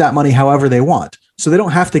use that money however they want. So they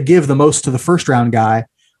don't have to give the most to the first round guy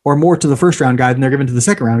or more to the first round guy than they're given to the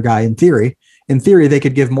second round guy. In theory, they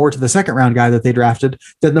could give more to the second round guy that they drafted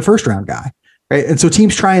than the first round guy. Right. And so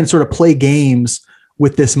teams try and sort of play games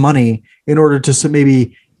with this money in order to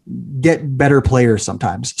maybe get better players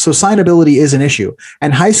sometimes. So signability is an issue.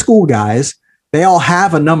 And high school guys, they all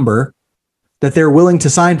have a number that they're willing to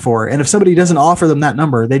sign for. And if somebody doesn't offer them that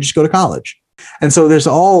number, they just go to college. And so there's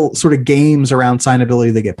all sort of games around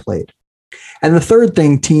signability that get played. And the third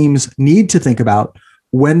thing teams need to think about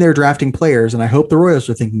when they're drafting players, and I hope the Royals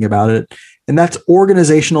are thinking about it, and that's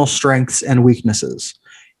organizational strengths and weaknesses.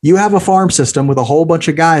 You have a farm system with a whole bunch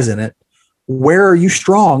of guys in it. Where are you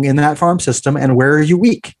strong in that farm system, and where are you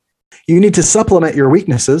weak? You need to supplement your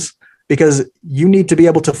weaknesses, because you need to be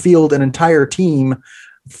able to field an entire team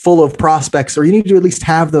full of prospects, or you need to at least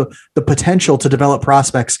have the potential to develop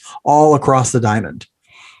prospects all across the diamond.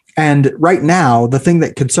 And right now, the thing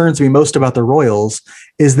that concerns me most about the Royals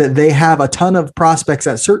is that they have a ton of prospects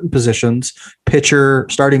at certain positions: pitcher,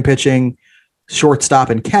 starting pitching, shortstop,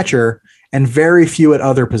 and catcher, and very few at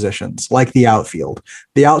other positions like the outfield.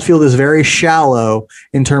 The outfield is very shallow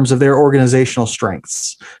in terms of their organizational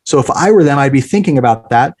strengths. So if I were them, I'd be thinking about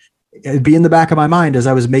that. It'd be in the back of my mind as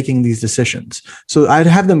I was making these decisions. So I'd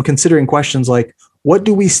have them considering questions like, what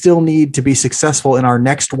do we still need to be successful in our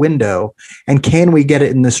next window? And can we get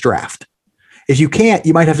it in this draft? If you can't,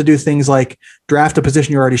 you might have to do things like draft a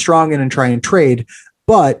position you're already strong in and try and trade.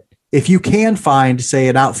 But if you can find, say,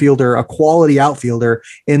 an outfielder, a quality outfielder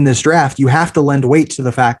in this draft, you have to lend weight to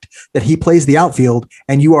the fact that he plays the outfield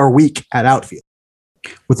and you are weak at outfield.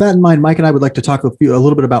 With that in mind, Mike and I would like to talk with you a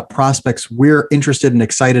little bit about prospects we're interested and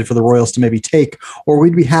excited for the Royals to maybe take, or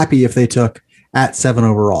we'd be happy if they took at 7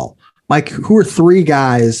 overall. Mike, who are 3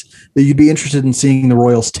 guys that you'd be interested in seeing the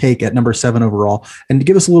Royals take at number 7 overall? And to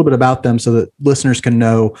give us a little bit about them so that listeners can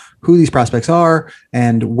know who these prospects are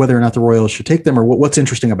and whether or not the Royals should take them, or what's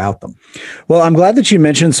interesting about them. Well, I'm glad that you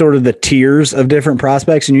mentioned sort of the tiers of different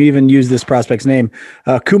prospects, and you even use this prospect's name.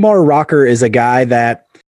 Kumar Rocker is a guy that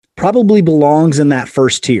probably belongs in that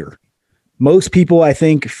first tier. Most people, I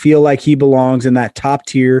think, feel like he belongs in that top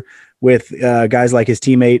tier with guys like his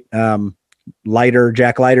teammate,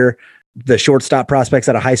 Jack Leiter, the shortstop prospects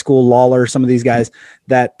out of high school, Lawler, some of these guys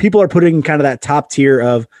that people are putting in kind of that top tier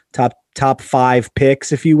of top 5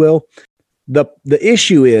 picks, if you will. The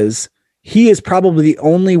issue is he is probably the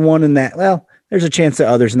only one in that. Well, there's a chance that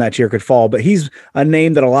others in that tier could fall, but he's a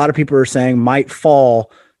name that a lot of people are saying might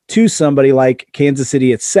fall to somebody like Kansas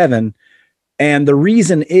City at 7. And the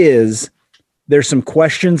reason is there's some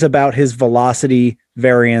questions about his velocity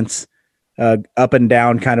variance, up and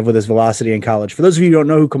down kind of with his velocity in college. For those of you who don't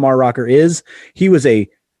know who Kumar Rocker is, he was a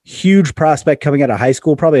huge prospect coming out of high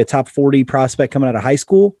school, probably a top 40 prospect coming out of high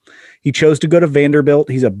school. He chose to go to Vanderbilt.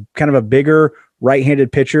 He's a kind of a bigger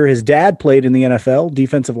right-handed pitcher. His dad played in the NFL,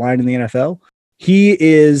 defensive line in the NFL. He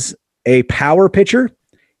is a power pitcher.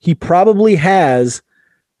 He probably has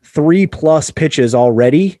 3+ pitches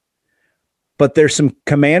already, but there's some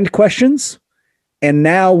command questions. And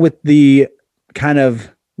now with the kind of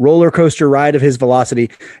roller coaster ride of his velocity,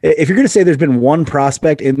 if you're going to say there's been one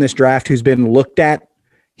prospect in this draft who's been looked at,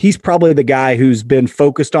 he's probably the guy who's been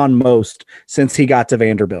focused on most since he got to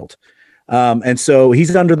Vanderbilt. And so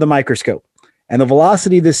he's under the microscope. And the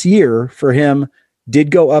velocity this year for him did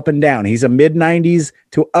go up and down. He's a mid 90s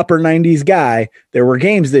to upper 90s guy. There were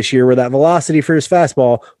games this year where that velocity for his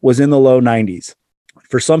fastball was in the low 90s.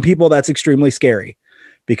 For some people, that's extremely scary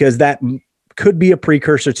because that could be a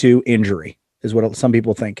precursor to injury, is what some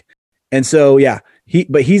people think. And so, yeah,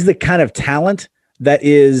 he's the kind of talent that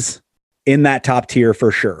is in that top tier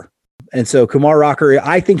for sure. And so Kumar Rocker,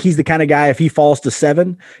 I think he's the kind of guy, if he falls to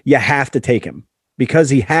 7, you have to take him because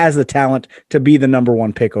he has the talent to be the number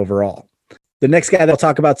 1 pick overall. The next guy that I'll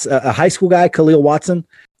talk about is a high school guy, Khalil Watson.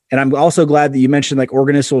 And I'm also glad that you mentioned like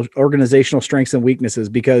organizational strengths and weaknesses,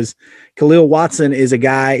 because Khalil Watson is a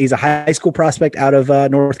guy, he's a high school prospect out of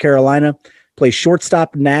North Carolina, plays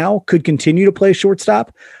shortstop now, could continue to play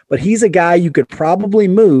shortstop, but he's a guy you could probably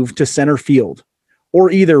move to center field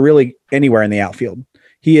or either really anywhere in the outfield.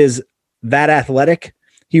 He is that athletic.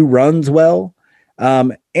 He runs well.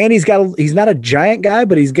 And he's not a giant guy,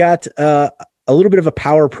 but he's got a little bit of a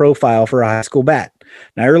power profile for a high school bat.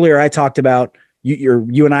 Now, earlier I talked about,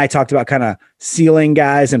 you and I talked about kind of ceiling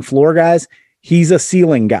guys and floor guys. He's a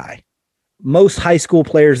ceiling guy. Most high school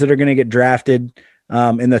players that are going to get drafted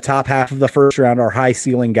in the top half of the first round are high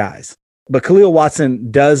ceiling guys. But Khalil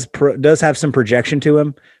Watson does have some projection to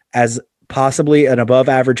him as possibly an above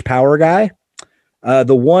average power guy.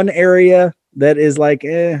 The one area that is like,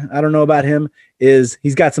 I don't know about him is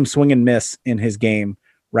he's got some swing and miss in his game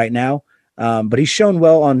right now. But he's shown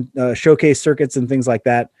well on showcase circuits and things like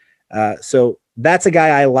that. So that's a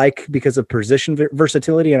guy I like because of position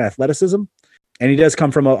versatility and athleticism. And he does come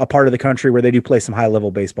from a part of the country where they do play some high level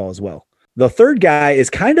baseball as well. The third guy is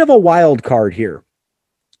kind of a wild card here.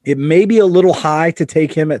 It may be a little high to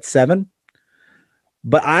take him at 7,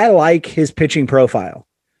 but I like his pitching profile.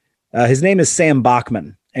 His name is Sam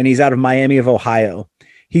Bachman, and he's out of Miami of Ohio.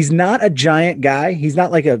 He's not a giant guy. He's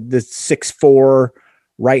not like the 6'4"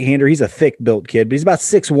 right-hander. He's a thick-built kid, but he's about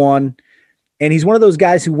 6'1", and he's one of those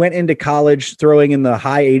guys who went into college throwing in the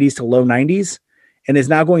high 80s to low 90s and is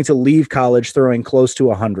now going to leave college throwing close to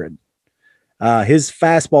 100. His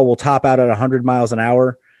fastball will top out at 100 miles an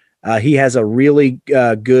hour. He has a really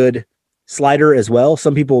good slider as well.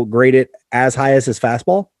 Some people grade it as high as his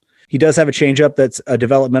fastball. He does have a changeup that's a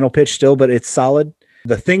developmental pitch still, but it's solid.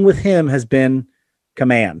 The thing with him has been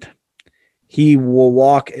command. He will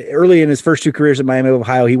walk early in his first 2 careers at Miami of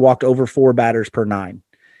Ohio. He walked over 4 batters per 9.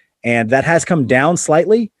 And that has come down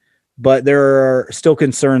slightly, but there are still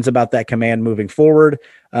concerns about that command moving forward.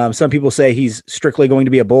 Some people say he's strictly going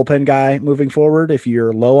to be a bullpen guy moving forward. If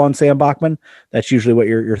you're low on Sam Bachman, that's usually what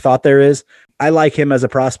your thought there is. I like him as a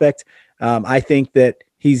prospect. I think that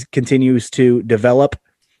he continues to develop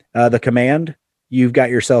the command. You've got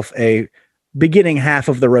yourself a beginning half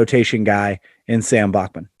of the rotation guy in Sam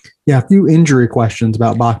Bachman. Yeah, a few injury questions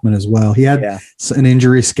about Bachman as well. He had an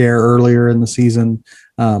injury scare earlier in the season.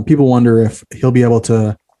 People wonder if he'll be able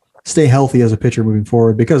to stay healthy as a pitcher moving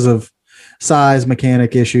forward because of size,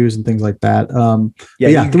 mechanic issues, and things like that.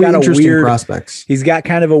 3 interesting prospects. He's got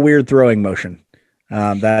kind of a weird throwing motion.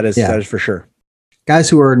 That is for sure. Guys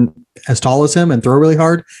who are as tall as him and throw really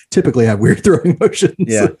hard typically have weird throwing motions,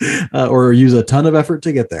 or use a ton of effort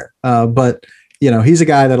to get there. But he's a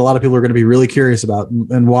guy that a lot of people are going to be really curious about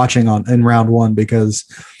and watching in round 1, because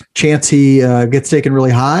chance he gets taken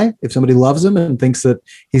really high. If somebody loves him and thinks that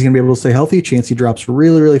he's going to be able to stay healthy, chance he drops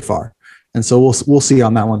really, really far. And so we'll see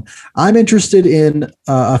on that one. I'm interested in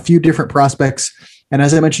a few different prospects. And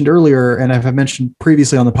as I mentioned earlier, and I've mentioned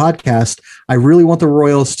previously on the podcast, I really want the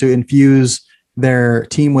Royals to infuse their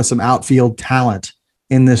team with some outfield talent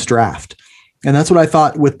in this draft. And that's what I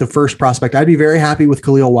thought with the first prospect. I'd be very happy with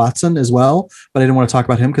Khalil Watson as well, but I didn't want to talk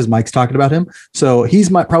about him because Mike's talking about him. So he's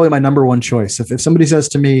probably my number 1 choice. If somebody says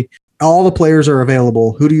to me, all the players are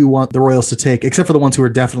available, who do you want the Royals to take? Except for the ones who are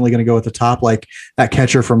definitely going to go at the top, like that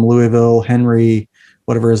catcher from Louisville, Henry,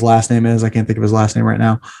 whatever his last name is. I can't think of his last name right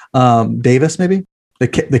now. Davis, maybe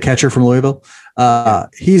the catcher from Louisville.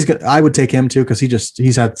 I would take him too, because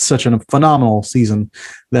he's had such a phenomenal season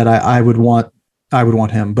that I would want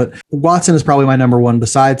him. But Watson is probably my number 1.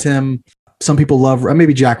 Besides him, some people love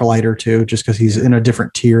maybe Jack Leiter too, just because he's in a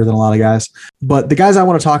different tier than a lot of guys. But the guys I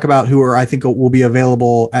want to talk about who I think will be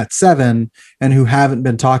available at 7 and who haven't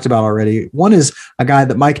been talked about already. One is a guy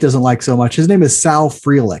that Mike doesn't like so much. His name is Sal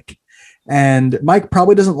Frelick. And Mike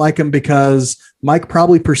probably doesn't like him because Mike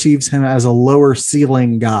probably perceives him as a lower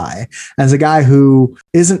ceiling guy, as a guy who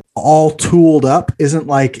isn't all tooled up, isn't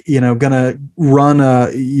like, going to run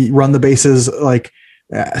the bases like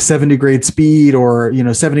 70 grade speed or,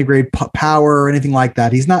 70 grade power or anything like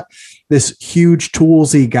that. He's not this huge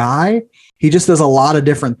toolsy guy. He just does a lot of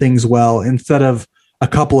different things well instead of a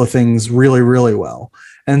couple of things really, really well.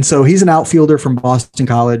 And so he's an outfielder from Boston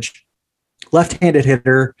College, left-handed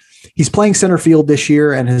hitter. He's playing center field this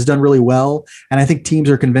year and has done really well. And I think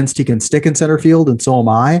teams are convinced he can stick in center field, and so am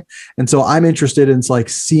I. And so I'm interested in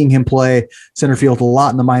seeing him play center field a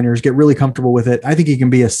lot in the minors, get really comfortable with it. I think he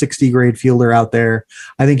can be a 60 grade fielder out there.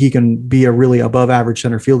 I think he can be a really above average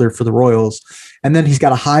center fielder for the Royals. And then he's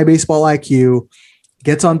got a high baseball IQ.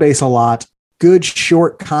 gets on base a lot, good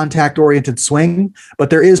short contact oriented swing, but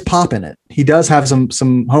there is pop in it. He does have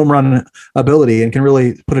some home run ability and can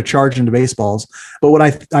really put a charge into baseballs. But what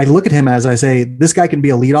I look at him as, I say, this guy can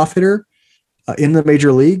be a leadoff hitter in the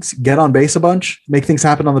major leagues, get on base a bunch, make things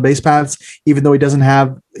happen on the base paths, even though he doesn't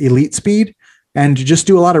have elite speed, and just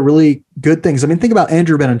do a lot of really good things. I mean, think about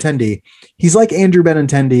Andrew Benintendi. He's like Andrew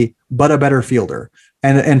Benintendi, but a better fielder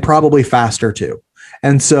and probably faster too.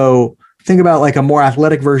 And so think about like a more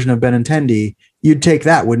athletic version of Benintendi. You'd take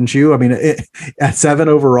that, wouldn't you? I mean, at 7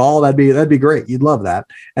 overall, that'd be great. You'd love that.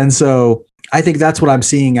 And so I think that's what I'm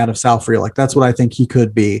seeing out of Sal Frelick. That's what I think he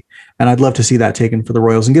could be. And I'd love to see that taken for the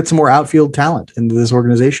Royals and get some more outfield talent into this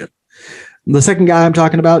organization. The second guy I'm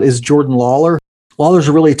talking about is Jordan Lawler. Lawler's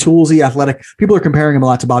a really toolsy, athletic. People are comparing him a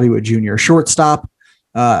lot to Bobby Witt Jr. Shortstop,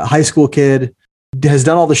 high school kid, has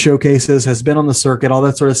done all the showcases, has been on the circuit, all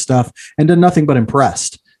that sort of stuff, and done nothing but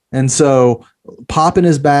impressed. And so pop in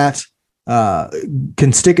his bat,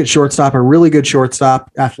 can stick at shortstop, a really good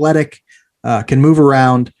shortstop, athletic, can move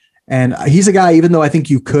around. And he's a guy, even though I think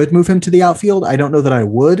you could move him to the outfield, I don't know that I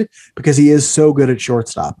would, because he is so good at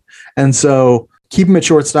shortstop. And so keep him at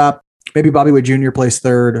shortstop. Maybe Bobby Witt Jr. plays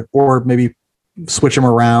third, or maybe switch him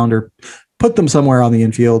around or put them somewhere on the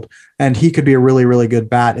infield. And he could be a really, really good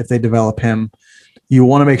bat if they develop him. You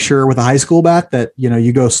want to make sure with a high school bat that,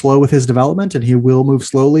 you go slow with his development, and he will move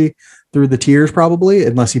slowly through the tiers probably,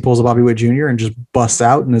 unless he pulls a Bobby Witt Jr. and just busts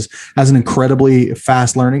out and has an incredibly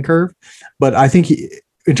fast learning curve. But I think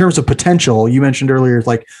in terms of potential, you mentioned earlier,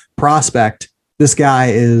 like prospect, this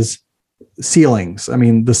guy is ceilings. I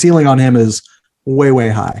mean, the ceiling on him is way, way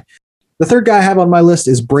high. The third guy I have on my list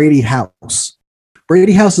is Brady House.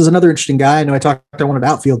 Brady House is another interesting guy. I know I wanted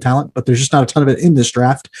outfield talent, but there's just not a ton of it in this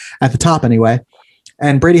draft at the top anyway.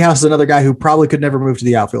 And Brady House is another guy who probably could never move to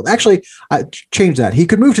the outfield. Actually, I changed that. He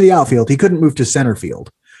could move to the outfield. He couldn't move to center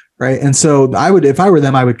field. Right. And so if I were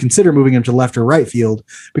them, I would consider moving him to left or right field,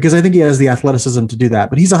 because I think he has the athleticism to do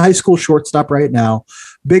that. But he's a high school shortstop right now,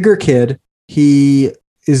 bigger kid. He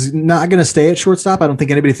is not going to stay at shortstop. I don't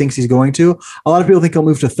think anybody thinks he's going to. A lot of people think he'll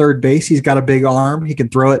move to third base. He's got a big arm. He can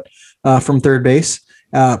throw it from third base.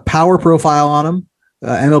 Power profile on him.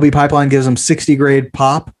 MLB Pipeline gives him 60 grade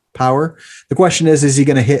pop power. The question is he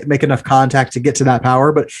going to make enough contact to get to that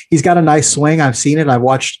power? But he's got a nice swing. I've seen it. I've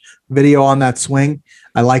watched video on that swing.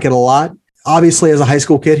 I like it a lot. Obviously, as a high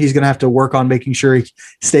school kid, he's going to have to work on making sure he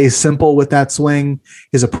stays simple with that swing.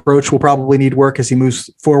 His approach will probably need work as he moves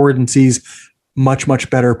forward and sees much, much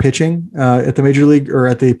better pitching at the major league or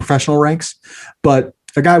at the professional ranks. But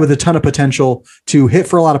a guy with a ton of potential to hit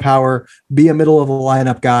for a lot of power, be a middle of the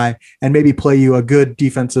lineup guy, and maybe play you a good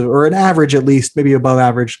defensive, or an average, at least maybe above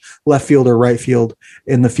average left field or right field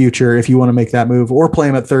in the future, if you want to make that move, or play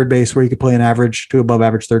him at third base, where you could play an average to above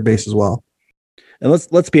average third base as well. And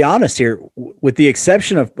let's be honest here, with the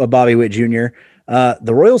exception of Bobby Witt Jr.,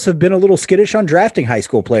 the Royals have been a little skittish on drafting high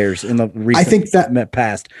school players in the recent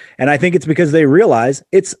past. And I think it's because they realize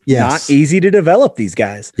it's not easy to develop these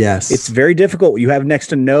guys. Yes. It's very difficult. You have next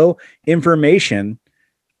to no information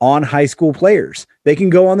on high school players. They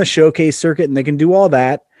can go on the showcase circuit and they can do all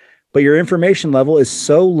that, but your information level is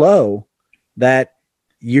so low that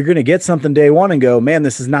you're going to get something day one and go, man,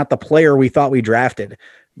 this is not the player we thought we drafted.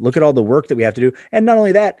 Look at all the work that we have to do. And not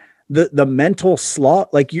only that, the mental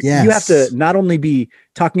slot, like you have to not only be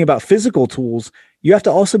talking about physical tools, you have to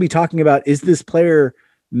also be talking about, is this player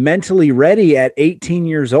mentally ready at 18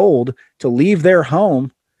 years old to leave their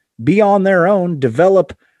home, be on their own,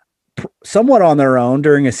 develop somewhat on their own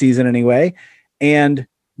during a season anyway, and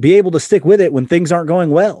be able to stick with it when things aren't going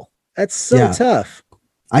well. That's so tough.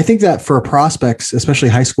 I think that for prospects, especially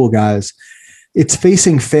high school guys, it's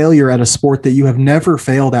facing failure at a sport that you have never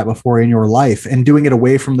failed at before in your life, and doing it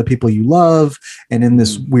away from the people you love and in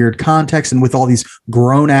this weird context, and with all these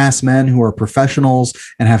grown ass men who are professionals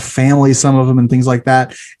and have families, some of them, and things like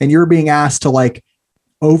that. And you're being asked to like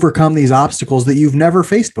overcome these obstacles that you've never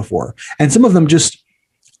faced before. And some of them just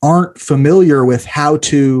aren't familiar with how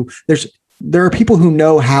to, there are people who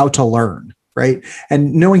know how to learn. Right.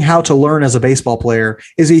 And knowing how to learn as a baseball player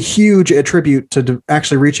is a huge attribute to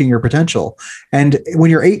actually reaching your potential. And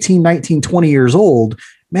when you're 18, 19, 20 years old,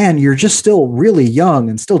 man, you're just still really young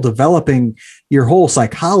and still developing. Your whole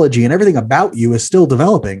psychology and everything about you is still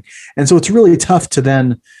developing. And so it's really tough to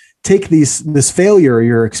then take this failure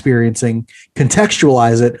you're experiencing,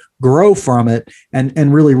 contextualize it, grow from it,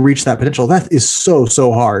 and really reach that potential. That is so,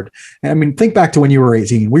 so hard. I mean, think back to when you were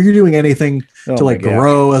 18. Were you doing anything to like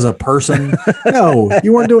grow as a person? No,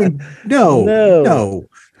 you weren't doing, no.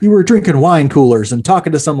 You were drinking wine coolers and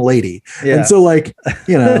talking to some lady. Yeah. And so like,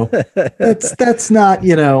 that's not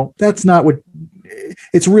what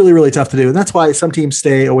it's really, really tough to do. And that's why some teams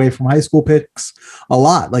stay away from high school picks a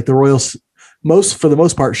lot. Like the Royals, for the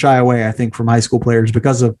most part, shy away, I think, from high school players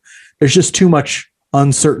because there's just too much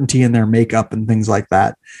uncertainty in their makeup and things like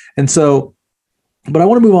that. And so, but I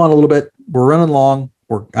want to move on a little bit. We're running long.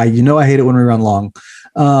 I hate it when we run long,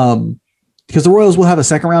 because the Royals will have a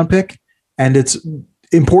second round pick, and it's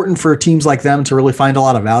important for teams like them to really find a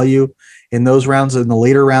lot of value in those rounds, in the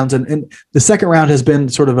later rounds. And the second round has been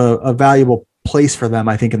sort of a valuable place for them,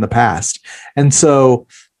 I think, in the past. And so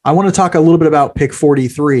I want to talk a little bit about pick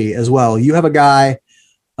 43 as well. You have a guy,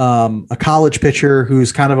 a college pitcher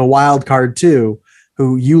who's kind of a wild card too,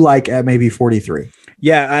 who you like at maybe 43.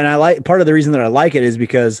 Yeah. And I like, part of the reason that I like it is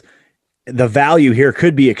because the value here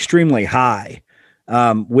could be extremely high.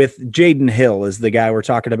 With Jaden Hill is the guy we're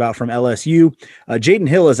talking about from LSU. Jaden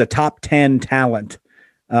Hill is a top 10 talent.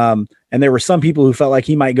 And there were some people who felt like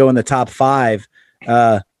he might go in the top 5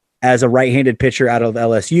 as a right-handed pitcher out of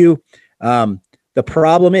LSU. The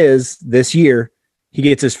problem is this year he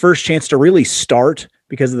gets his first chance to really start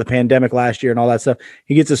because of the pandemic last year and all that stuff.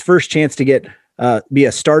 He gets his first chance to get be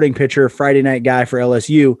a starting pitcher, Friday night guy for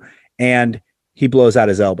LSU, and he blows out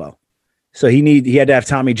his elbow. So he had to have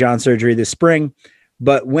Tommy John surgery this spring.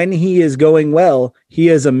 But when he is going well, he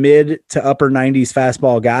is a mid to upper 90s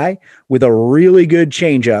fastball guy with a really good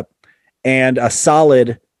changeup and a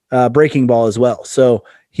solid breaking ball as well. So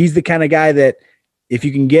he's the kind of guy that if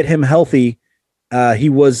you can get him healthy, he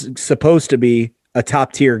was supposed to be a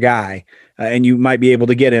top tier guy, and you might be able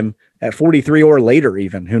to get him at 43 or later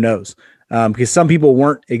even, who knows? Because some people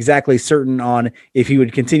weren't exactly certain on if he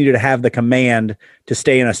would continue to have the command to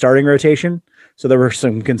stay in a starting rotation. So there were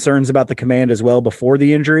some concerns about the command as well before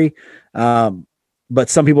the injury. But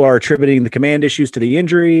some people are attributing the command issues to the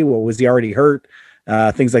injury. Well, was he already hurt?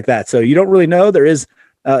 Things like that. So you don't really know. This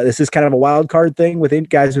is kind of a wild card thing with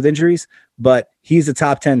guys with injuries, but he's a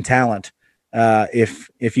top 10 talent.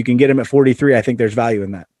 If you can get him at 43, I think there's value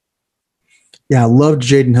in that. Yeah, I loved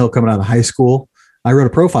Jaden Hill coming out of high school. I wrote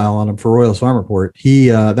a profile on him for Royals Farm Report.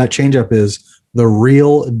 That changeup is the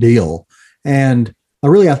real deal, and a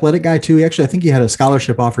really athletic guy too. I think he had a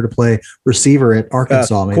scholarship offer to play receiver at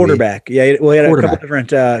Arkansas, maybe. Quarterback. Yeah, well, he had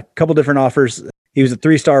a couple different offers. He was a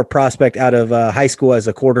 3-star prospect out of high school as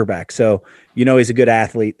a quarterback, so he's a good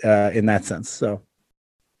athlete in that sense. So,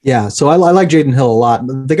 yeah, so I like Jaden Hill a lot.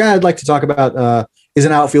 The guy I'd like to talk about is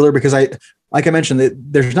an outfielder because like I mentioned,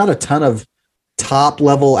 there's not a ton of top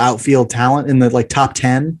level outfield talent in the top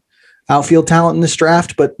 10 outfield talent in this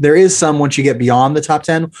draft, but there is some once you get beyond the top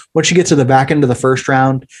 10. Once you get to the back end of the first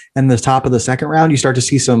round and the top of the second round, you start to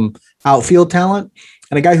see some outfield talent.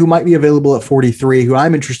 And a guy who might be available at 43, who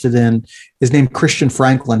I'm interested in, is named Christian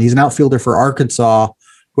Franklin. He's an outfielder for Arkansas,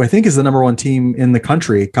 who I think is the number 1 team in the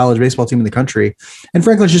country, college baseball team in the country. And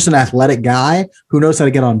Franklin's just an athletic guy who knows how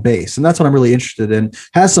to get on base. And that's what I'm really interested in.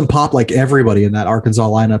 Has some pop like everybody in that Arkansas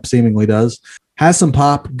lineup seemingly does. Has some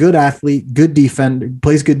pop, good athlete, good defense,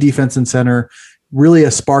 plays good defense in center, really a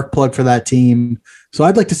spark plug for that team. So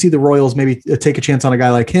I'd like to see the Royals maybe take a chance on a guy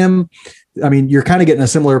like him. I mean, you're kind of getting a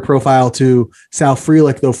similar profile to Sal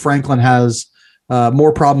Frelick, though Franklin has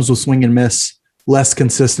more problems with swing and miss, less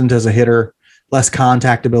consistent as a hitter, less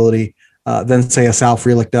contact ability than, say, a Sal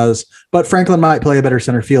Frelick does. But Franklin might play a better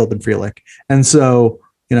center field than Frelick. And so,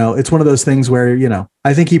 it's one of those things where,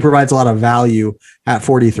 I think he provides a lot of value at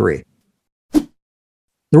 43.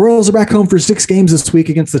 The Royals are back home for 6 games this week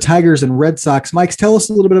against the Tigers and Red Sox. Mike, tell us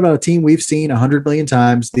a little bit about a team we've seen 100 million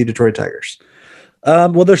times, the Detroit Tigers.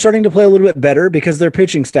 Well, they're starting to play a little bit better because their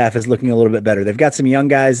pitching staff is looking a little bit better. They've got some young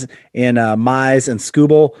guys in Mize and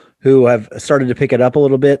Skubal who have started to pick it up a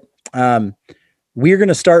little bit. We're going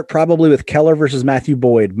to start probably with Keller versus Matthew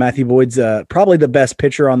Boyd. Matthew Boyd's probably the best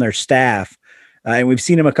pitcher on their staff, and we've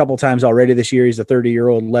seen him a couple times already this year. He's a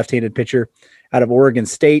 30-year-old left-handed pitcher out of Oregon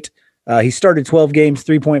State. He started 12 games,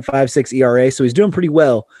 3.56 ERA, so he's doing pretty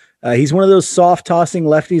well. He's one of those soft-tossing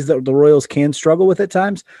lefties that the Royals can struggle with at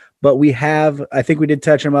times, but I think we did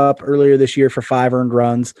touch him up earlier this year for 5 earned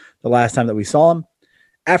runs the last time that we saw him.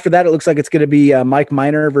 After that, it looks like it's going to be Mike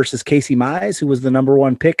Minor versus Casey Mize, who was the number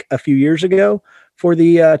 1 pick a few years ago for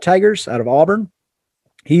the Tigers out of Auburn.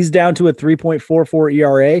 He's down to a 3.44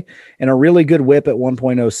 ERA and a really good whip at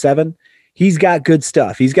 1.07. He's got good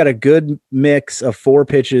stuff. He's got a good mix of 4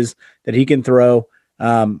 pitches that he can throw.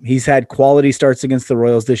 He's had quality starts against the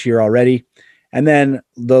Royals this year already. And then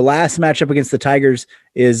the last matchup against the Tigers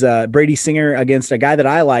is Brady Singer against a guy that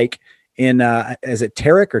I like in, is it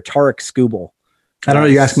Tarek Skubal? I don't know.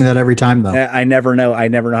 You ask me that every time, though. I never know. I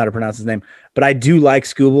never know how to pronounce his name, but I do like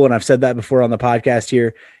Skubal, and I've said that before on the podcast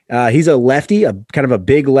here. He's a lefty, a kind of a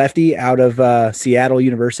big lefty out of Seattle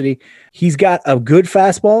University. He's got a good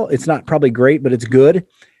fastball. It's not probably great, but it's good.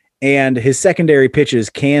 And his secondary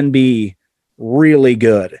pitches can be really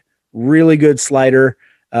good slider,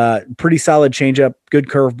 pretty solid changeup, good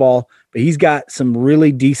curveball, but he's got some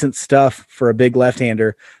really decent stuff for a big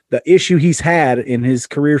left-hander. The issue he's had in his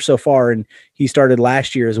career so far, and he started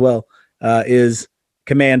last year as well, is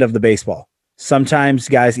command of the baseball. Sometimes,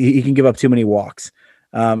 guys, he can give up too many walks.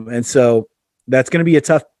 And so that's going to be a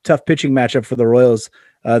tough pitching matchup for the Royals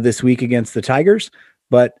this week against the Tigers.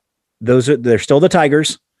 But they're still the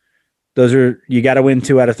Tigers. You got to win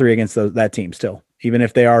 2 out of 3 against that team still, even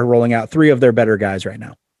if they are rolling out 3 of their better guys right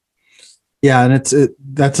now. Yeah, and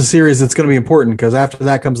that's a series that's going to be important because after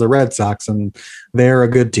that comes the Red Sox, and they're a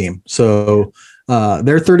good team. So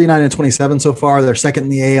they're 39-27 so far. They're second in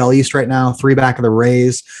the AL East right now, 3 back of the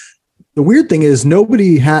Rays. The weird thing is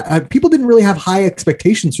people didn't really have high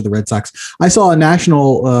expectations for the Red Sox. I saw I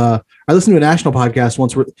listened to a national podcast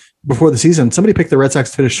once before the season. Somebody picked the Red Sox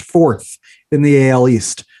to finish 4th in the AL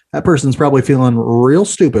East. That person's probably feeling real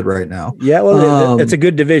stupid right now. Yeah, well, it's a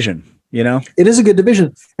good division. It is a good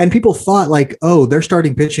division, and people thought like, oh, their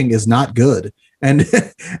starting pitching is not good, and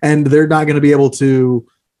and they're not going to be able to,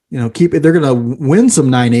 keep it. They're going to win some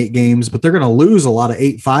 9-8 games, but they're going to lose a lot of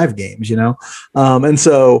 8-5 games, and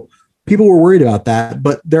so people were worried about that.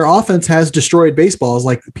 But their offense has destroyed baseballs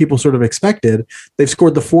like people sort of expected. They've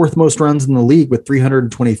scored the 4th most runs in the league with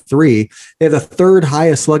 323. They have the 3rd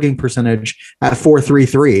highest slugging percentage at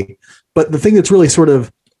 4.33. But the thing that's really sort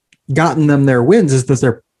of gotten them their wins is that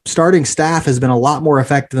their starting staff has been a lot more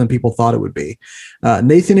effective than people thought it would be.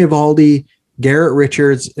 Nathan Eovaldi, Garrett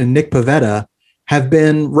Richards, and Nick Pivetta have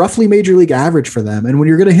been roughly major league average for them. And when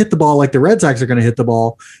you're going to hit the ball like the Red Sox are going to hit the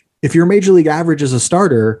ball, if you're major league average as a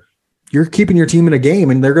starter, you're keeping your team in a game,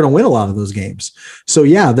 and they're going to win a lot of those games. So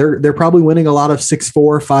yeah, they're probably winning a lot of 6-4,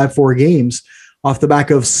 5-4 games off the back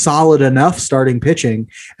of solid enough starting pitching.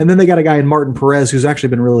 And then they got a guy in Martin Perez who's actually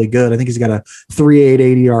been really good. I think he's got a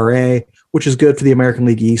 3.88 ERA, which is good for the American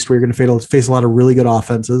League East, where you're going to face a lot of really good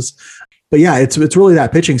offenses. But yeah, it's really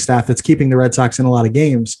that pitching staff that's keeping the Red Sox in a lot of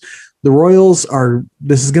games. The Royals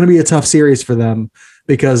this is going to be a tough series for them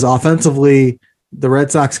because offensively, the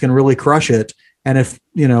Red Sox can really crush it. And if,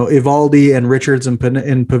 Eovaldi and Richards and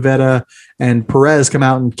Pivetta and Perez come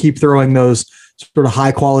out and keep throwing those sort of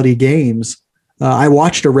high quality games. I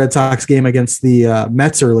watched a Red Sox game against the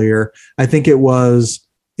Mets earlier. I think it was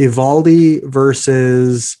Eovaldi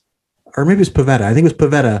versus, or maybe it was Pivetta. I think it was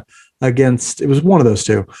Pivetta it was one of those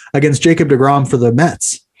two against Jacob deGrom for the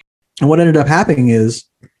Mets. And what ended up happening is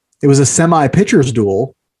it was a semi pitchers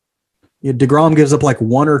duel. deGrom gives up like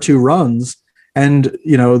 1 or 2 runs, and,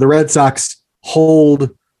 the Red Sox hold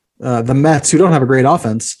the Mets, who don't have a great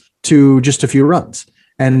offense, to just a few runs,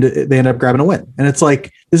 and they end up grabbing a win. And it's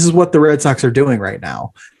like, this is what the Red Sox are doing right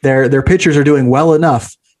now. Their pitchers are doing well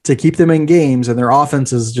enough to keep them in games, and their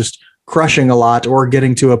offense is just crushing a lot or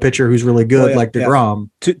getting to a pitcher who's really good, like deGrom.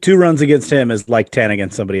 Yeah. 2 runs against him is like 10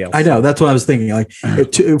 against somebody else. I know. That's what I was thinking. Like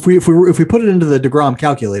if we put it into the deGrom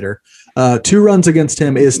calculator, 2 runs against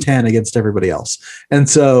him is 10 against everybody else. And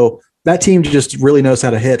so that team just really knows how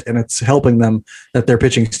to hit, and it's helping them that their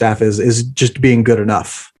pitching staff is just being good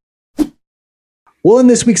enough. We'll end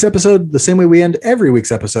this week's episode the same way we end every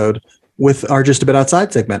week's episode, with our Just a Bit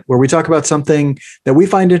Outside segment, where we talk about something that we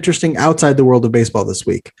find interesting outside the world of baseball this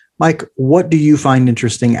week. Mike, what do you find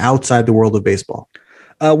interesting outside the world of baseball?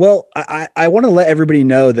 Well, I want to let everybody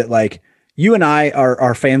know that, like, you and I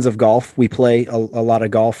are fans of golf. We play a lot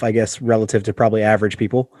of golf, I guess, relative to probably average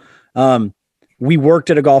people. We worked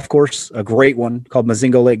at a golf course, a great one called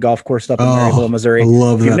Mazingo Lake Golf Course up in Maryville, Missouri. I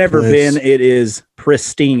love that. If you've never place. been, it is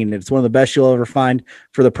pristine. It's one of the best you'll ever find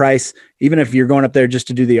for the price. Even if you're going up there just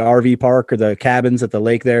to do the RV park or the cabins at the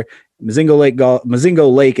lake there,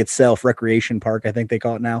 Mazingo Lake itself, recreation park, I think they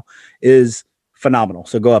call it now, is phenomenal.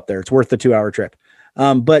 So go up there. It's worth the 2-hour trip.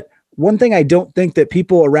 But one thing I don't think that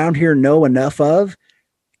people around here know enough of,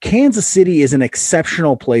 Kansas City is an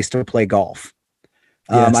exceptional place to play golf.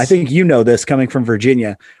 Yes. I think you know this coming from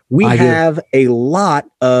Virginia. We have a lot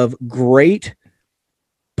of great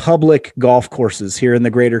public golf courses here in the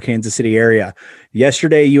greater Kansas City area.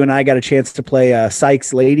 Yesterday, you and I got a chance to play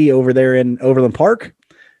Sykes Lady over there in Overland Park.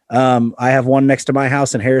 I have one next to my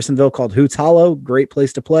house in Harrisonville called Hoots Hollow. Great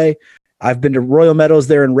place to play. I've been to Royal Meadows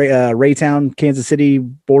there in Raytown, Kansas City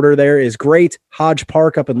border there is great. Hodge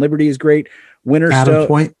Park up in Liberty is great.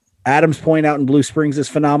 Adams Point out in Blue Springs is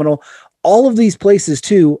phenomenal. All of these places,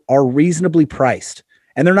 too, are reasonably priced.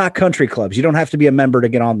 And they're not country clubs. You don't have to be a member to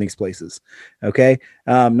get on these places. Okay.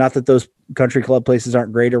 Not that those country club places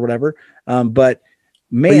aren't great or whatever. But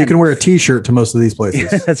man, you can wear a t-shirt to most of these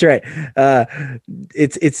places. That's right.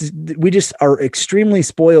 We just are extremely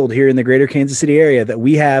spoiled here in the greater Kansas City area that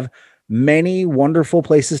we have many wonderful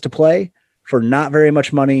places to play for not very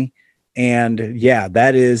much money. And yeah,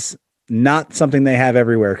 that is not something they have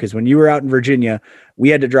everywhere. Because when you were out in Virginia, we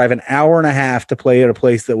had to drive an hour and a half to play at a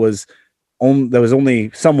place that was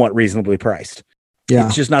only somewhat reasonably priced. Yeah.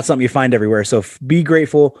 It's just not something you find everywhere. So be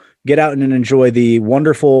grateful, get out and enjoy the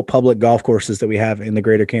wonderful public golf courses that we have in the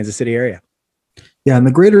greater Kansas City area. Yeah. In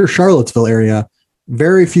the greater Charlottesville area,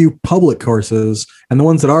 very few public courses, and the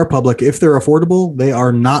ones that are public, if they're affordable, they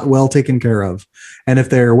are not well taken care of. And if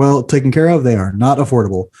they're well taken care of, they are not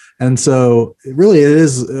affordable. And so it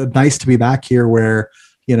is nice to be back here where,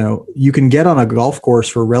 you can get on a golf course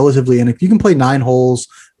for relatively, and if you can play 9 holes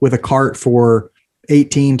with a cart for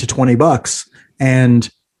 $18 to $20, and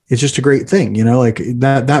it's just a great thing, like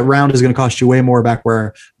that round is going to cost you way more back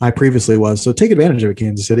where I previously was. So take advantage of it,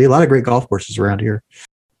 Kansas City. A lot of great golf courses around here.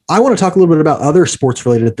 I want to talk a little bit about other sports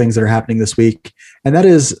related things that are happening this week. And that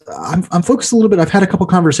is, I'm focused a little bit. I've had a couple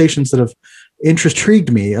conversations that have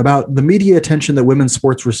intrigued me about the media attention that women's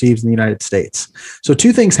sports receives in the United States. So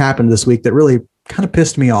 2 things happened this week that really kind of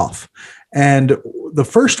pissed me off. And the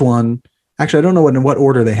first one, actually, I don't know in what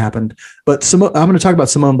order they happened, but I'm going to talk about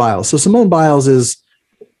Simone Biles. So Simone Biles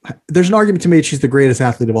there's an argument to be made she's the greatest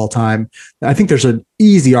athlete of all time. I think there's an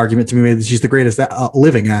easy argument to be made that she's the greatest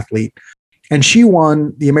living athlete. And she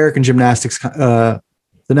won the American gymnastics, the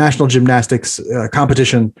national gymnastics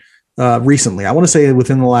competition recently. I want to say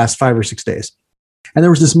within the last 5 or 6 days. And there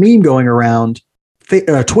was this meme going around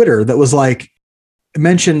Twitter that was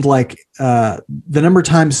mentioned the number of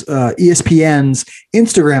times ESPN's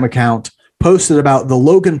Instagram account posted about the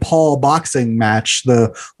Logan Paul boxing match,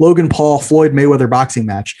 the Logan Paul Floyd Mayweather boxing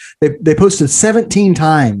match. They posted 17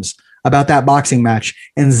 times about that boxing match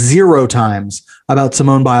and 0 times about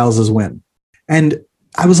Simone Biles' win. And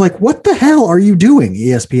I was like, what the hell are you doing,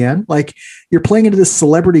 ESPN? You're playing into this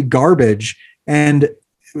celebrity garbage. And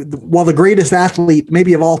while the greatest athlete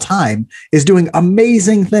maybe of all time is doing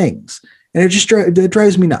amazing things, and it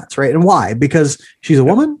drives me nuts, right? And why? Because she's a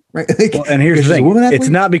woman, right? And here's the thing. It's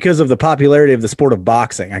not because of the popularity of the sport of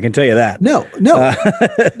boxing. I can tell you that. No.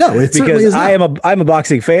 It's because I'm a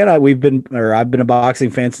boxing fan. I've been a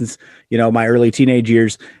boxing fan since, my early teenage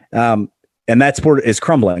years. And that sport is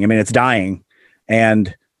crumbling. I mean, it's dying.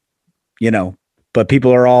 And, but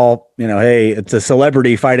people are all, hey, it's a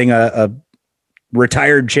celebrity fighting a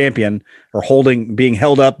retired champion or being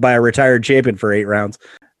held up by a retired champion for 8 rounds.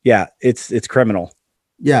 Yeah, it's criminal.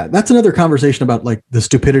 Yeah, that's another conversation about the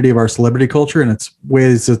stupidity of our celebrity culture and its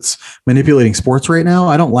ways it's manipulating sports right now.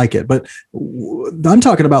 I don't like it, but I'm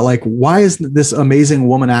talking about why is this amazing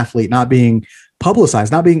woman athlete not being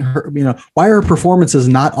publicized, not being her, why are her performances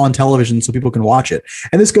not on television so people can watch it?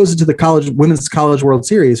 And this goes into the Women's College World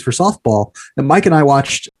Series for softball. And Mike and I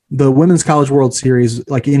watched the Women's College World Series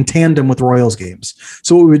in tandem with Royals games.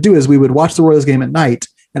 So what we would do is we would watch the Royals game at night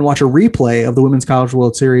and watch a replay of the Women's College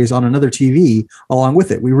World Series on another TV along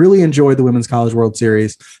with it. We really enjoyed the Women's College World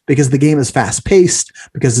Series because the game is fast paced,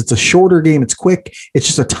 because it's a shorter game. It's quick. It's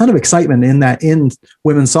just a ton of excitement in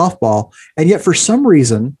women's softball. And yet for some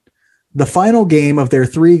reason, the final game of their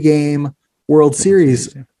 3-game World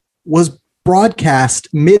Series was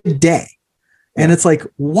broadcast midday. And it's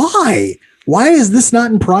why? Why is this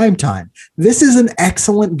not in prime time? This is an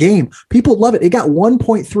excellent game. People love it. It got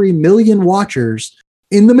 1.3 million watchers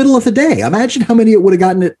in the middle of the day. Imagine how many it would have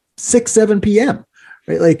gotten at 6, 7 p.m.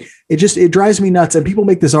 Right? It drives me nuts. And people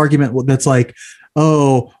make this argument that's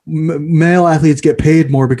male athletes get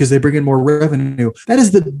paid more because they bring in more revenue. That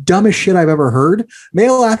is the dumbest shit I've ever heard.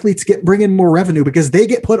 Male athletes bring in more revenue because they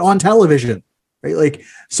get put on television. Right?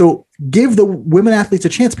 So give the women athletes a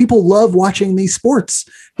chance. People love watching these sports.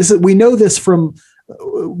 We know this from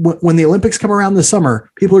when the Olympics come around this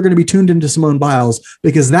summer. People are going to be tuned into Simone Biles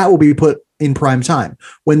because that will be put in prime time.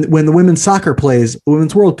 When the women's soccer plays the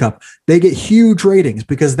Women's World Cup, they get huge ratings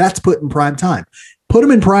because that's put in prime time. Put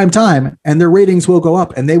them in prime time and their ratings will go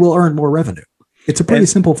up and they will earn more revenue. It's a pretty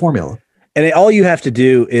simple formula. And all you have to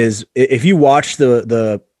do is, if you watch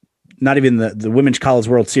not even the Women's College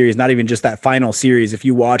World Series, not even just that final series, if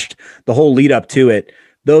you watched the whole lead up to it,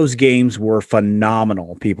 those games were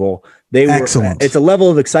phenomenal, people. They were excellent. It's a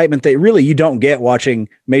level of excitement that really you don't get watching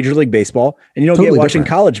Major League Baseball, and you don't get watching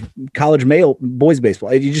college male boys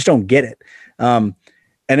baseball. You just don't get it. And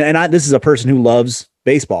this is a person who loves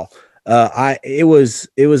baseball. it was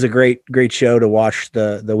a great show to watch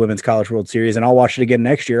the Women's College World Series, and I'll watch it again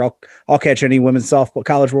next year. I'll catch any women's softball,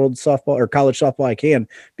 college world softball, or college softball I can,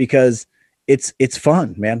 because it's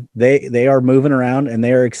fun, man. They are moving around and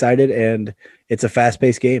they are excited, and it's a fast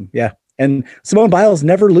paced game. Yeah. And Simone Biles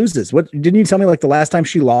never loses. What didn't you tell me? Like the last time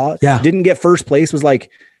she lost, didn't get first place was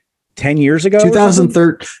like 10 years ago.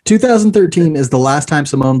 2013 is the last time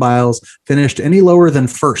Simone Biles finished any lower than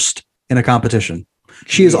first in a competition.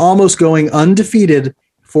 She is almost going undefeated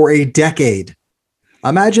for a decade.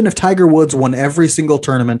 Imagine if Tiger Woods won every single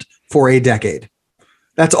tournament for a decade.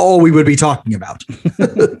 That's all we would be talking about.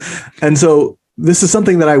 And so this is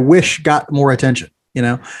something that I wish got more attention. You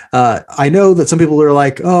know, I know that some people are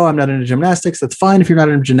like, oh, I'm not into gymnastics. That's fine if you're not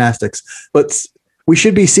into gymnastics, but we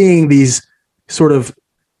should be seeing these sort of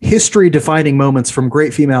history defining moments from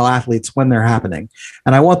great female athletes when they're happening.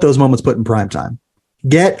 And I want those moments put in prime time.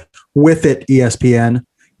 Get with it, ESPN.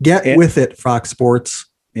 Get with it, Fox Sports.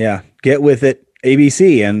 Yeah. Get with it,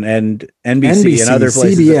 ABC and NBC and other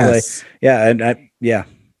places. CBS. Yeah.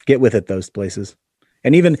 Get with it, those places.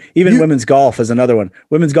 And even women's golf is another one.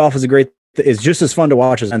 Women's golf is just as fun to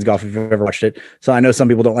watch as men's golf if you've ever watched it. So I know some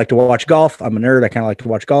people don't like to watch golf. I'm a nerd. I kind of like to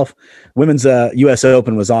watch golf. Women's US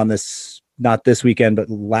Open was on not this weekend, but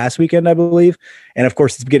last weekend, I believe. And of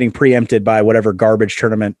course, it's getting preempted by whatever garbage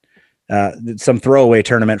tournament, some throwaway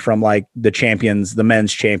tournament from like the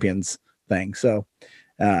men's champions thing. So,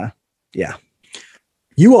 yeah.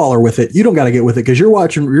 You all are with it. You don't got to get with it because you're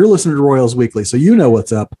listening to Royals Weekly. So you know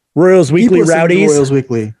what's up. Royals Weekly Rowdies. Royals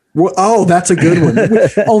Weekly. Oh, that's a good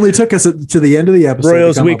one. Only took us to the end of the episode.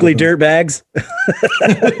 Royals Weekly Dirtbags.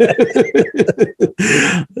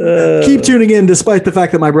 Keep tuning in despite the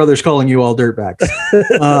fact that my brother's calling you all dirtbags.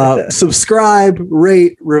 Subscribe,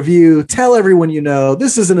 rate, review, tell everyone you know.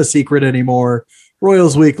 This isn't a secret anymore.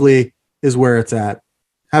 Royals Weekly is where it's at.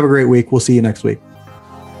 Have a great week. We'll see you next week.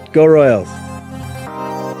 Go Royals.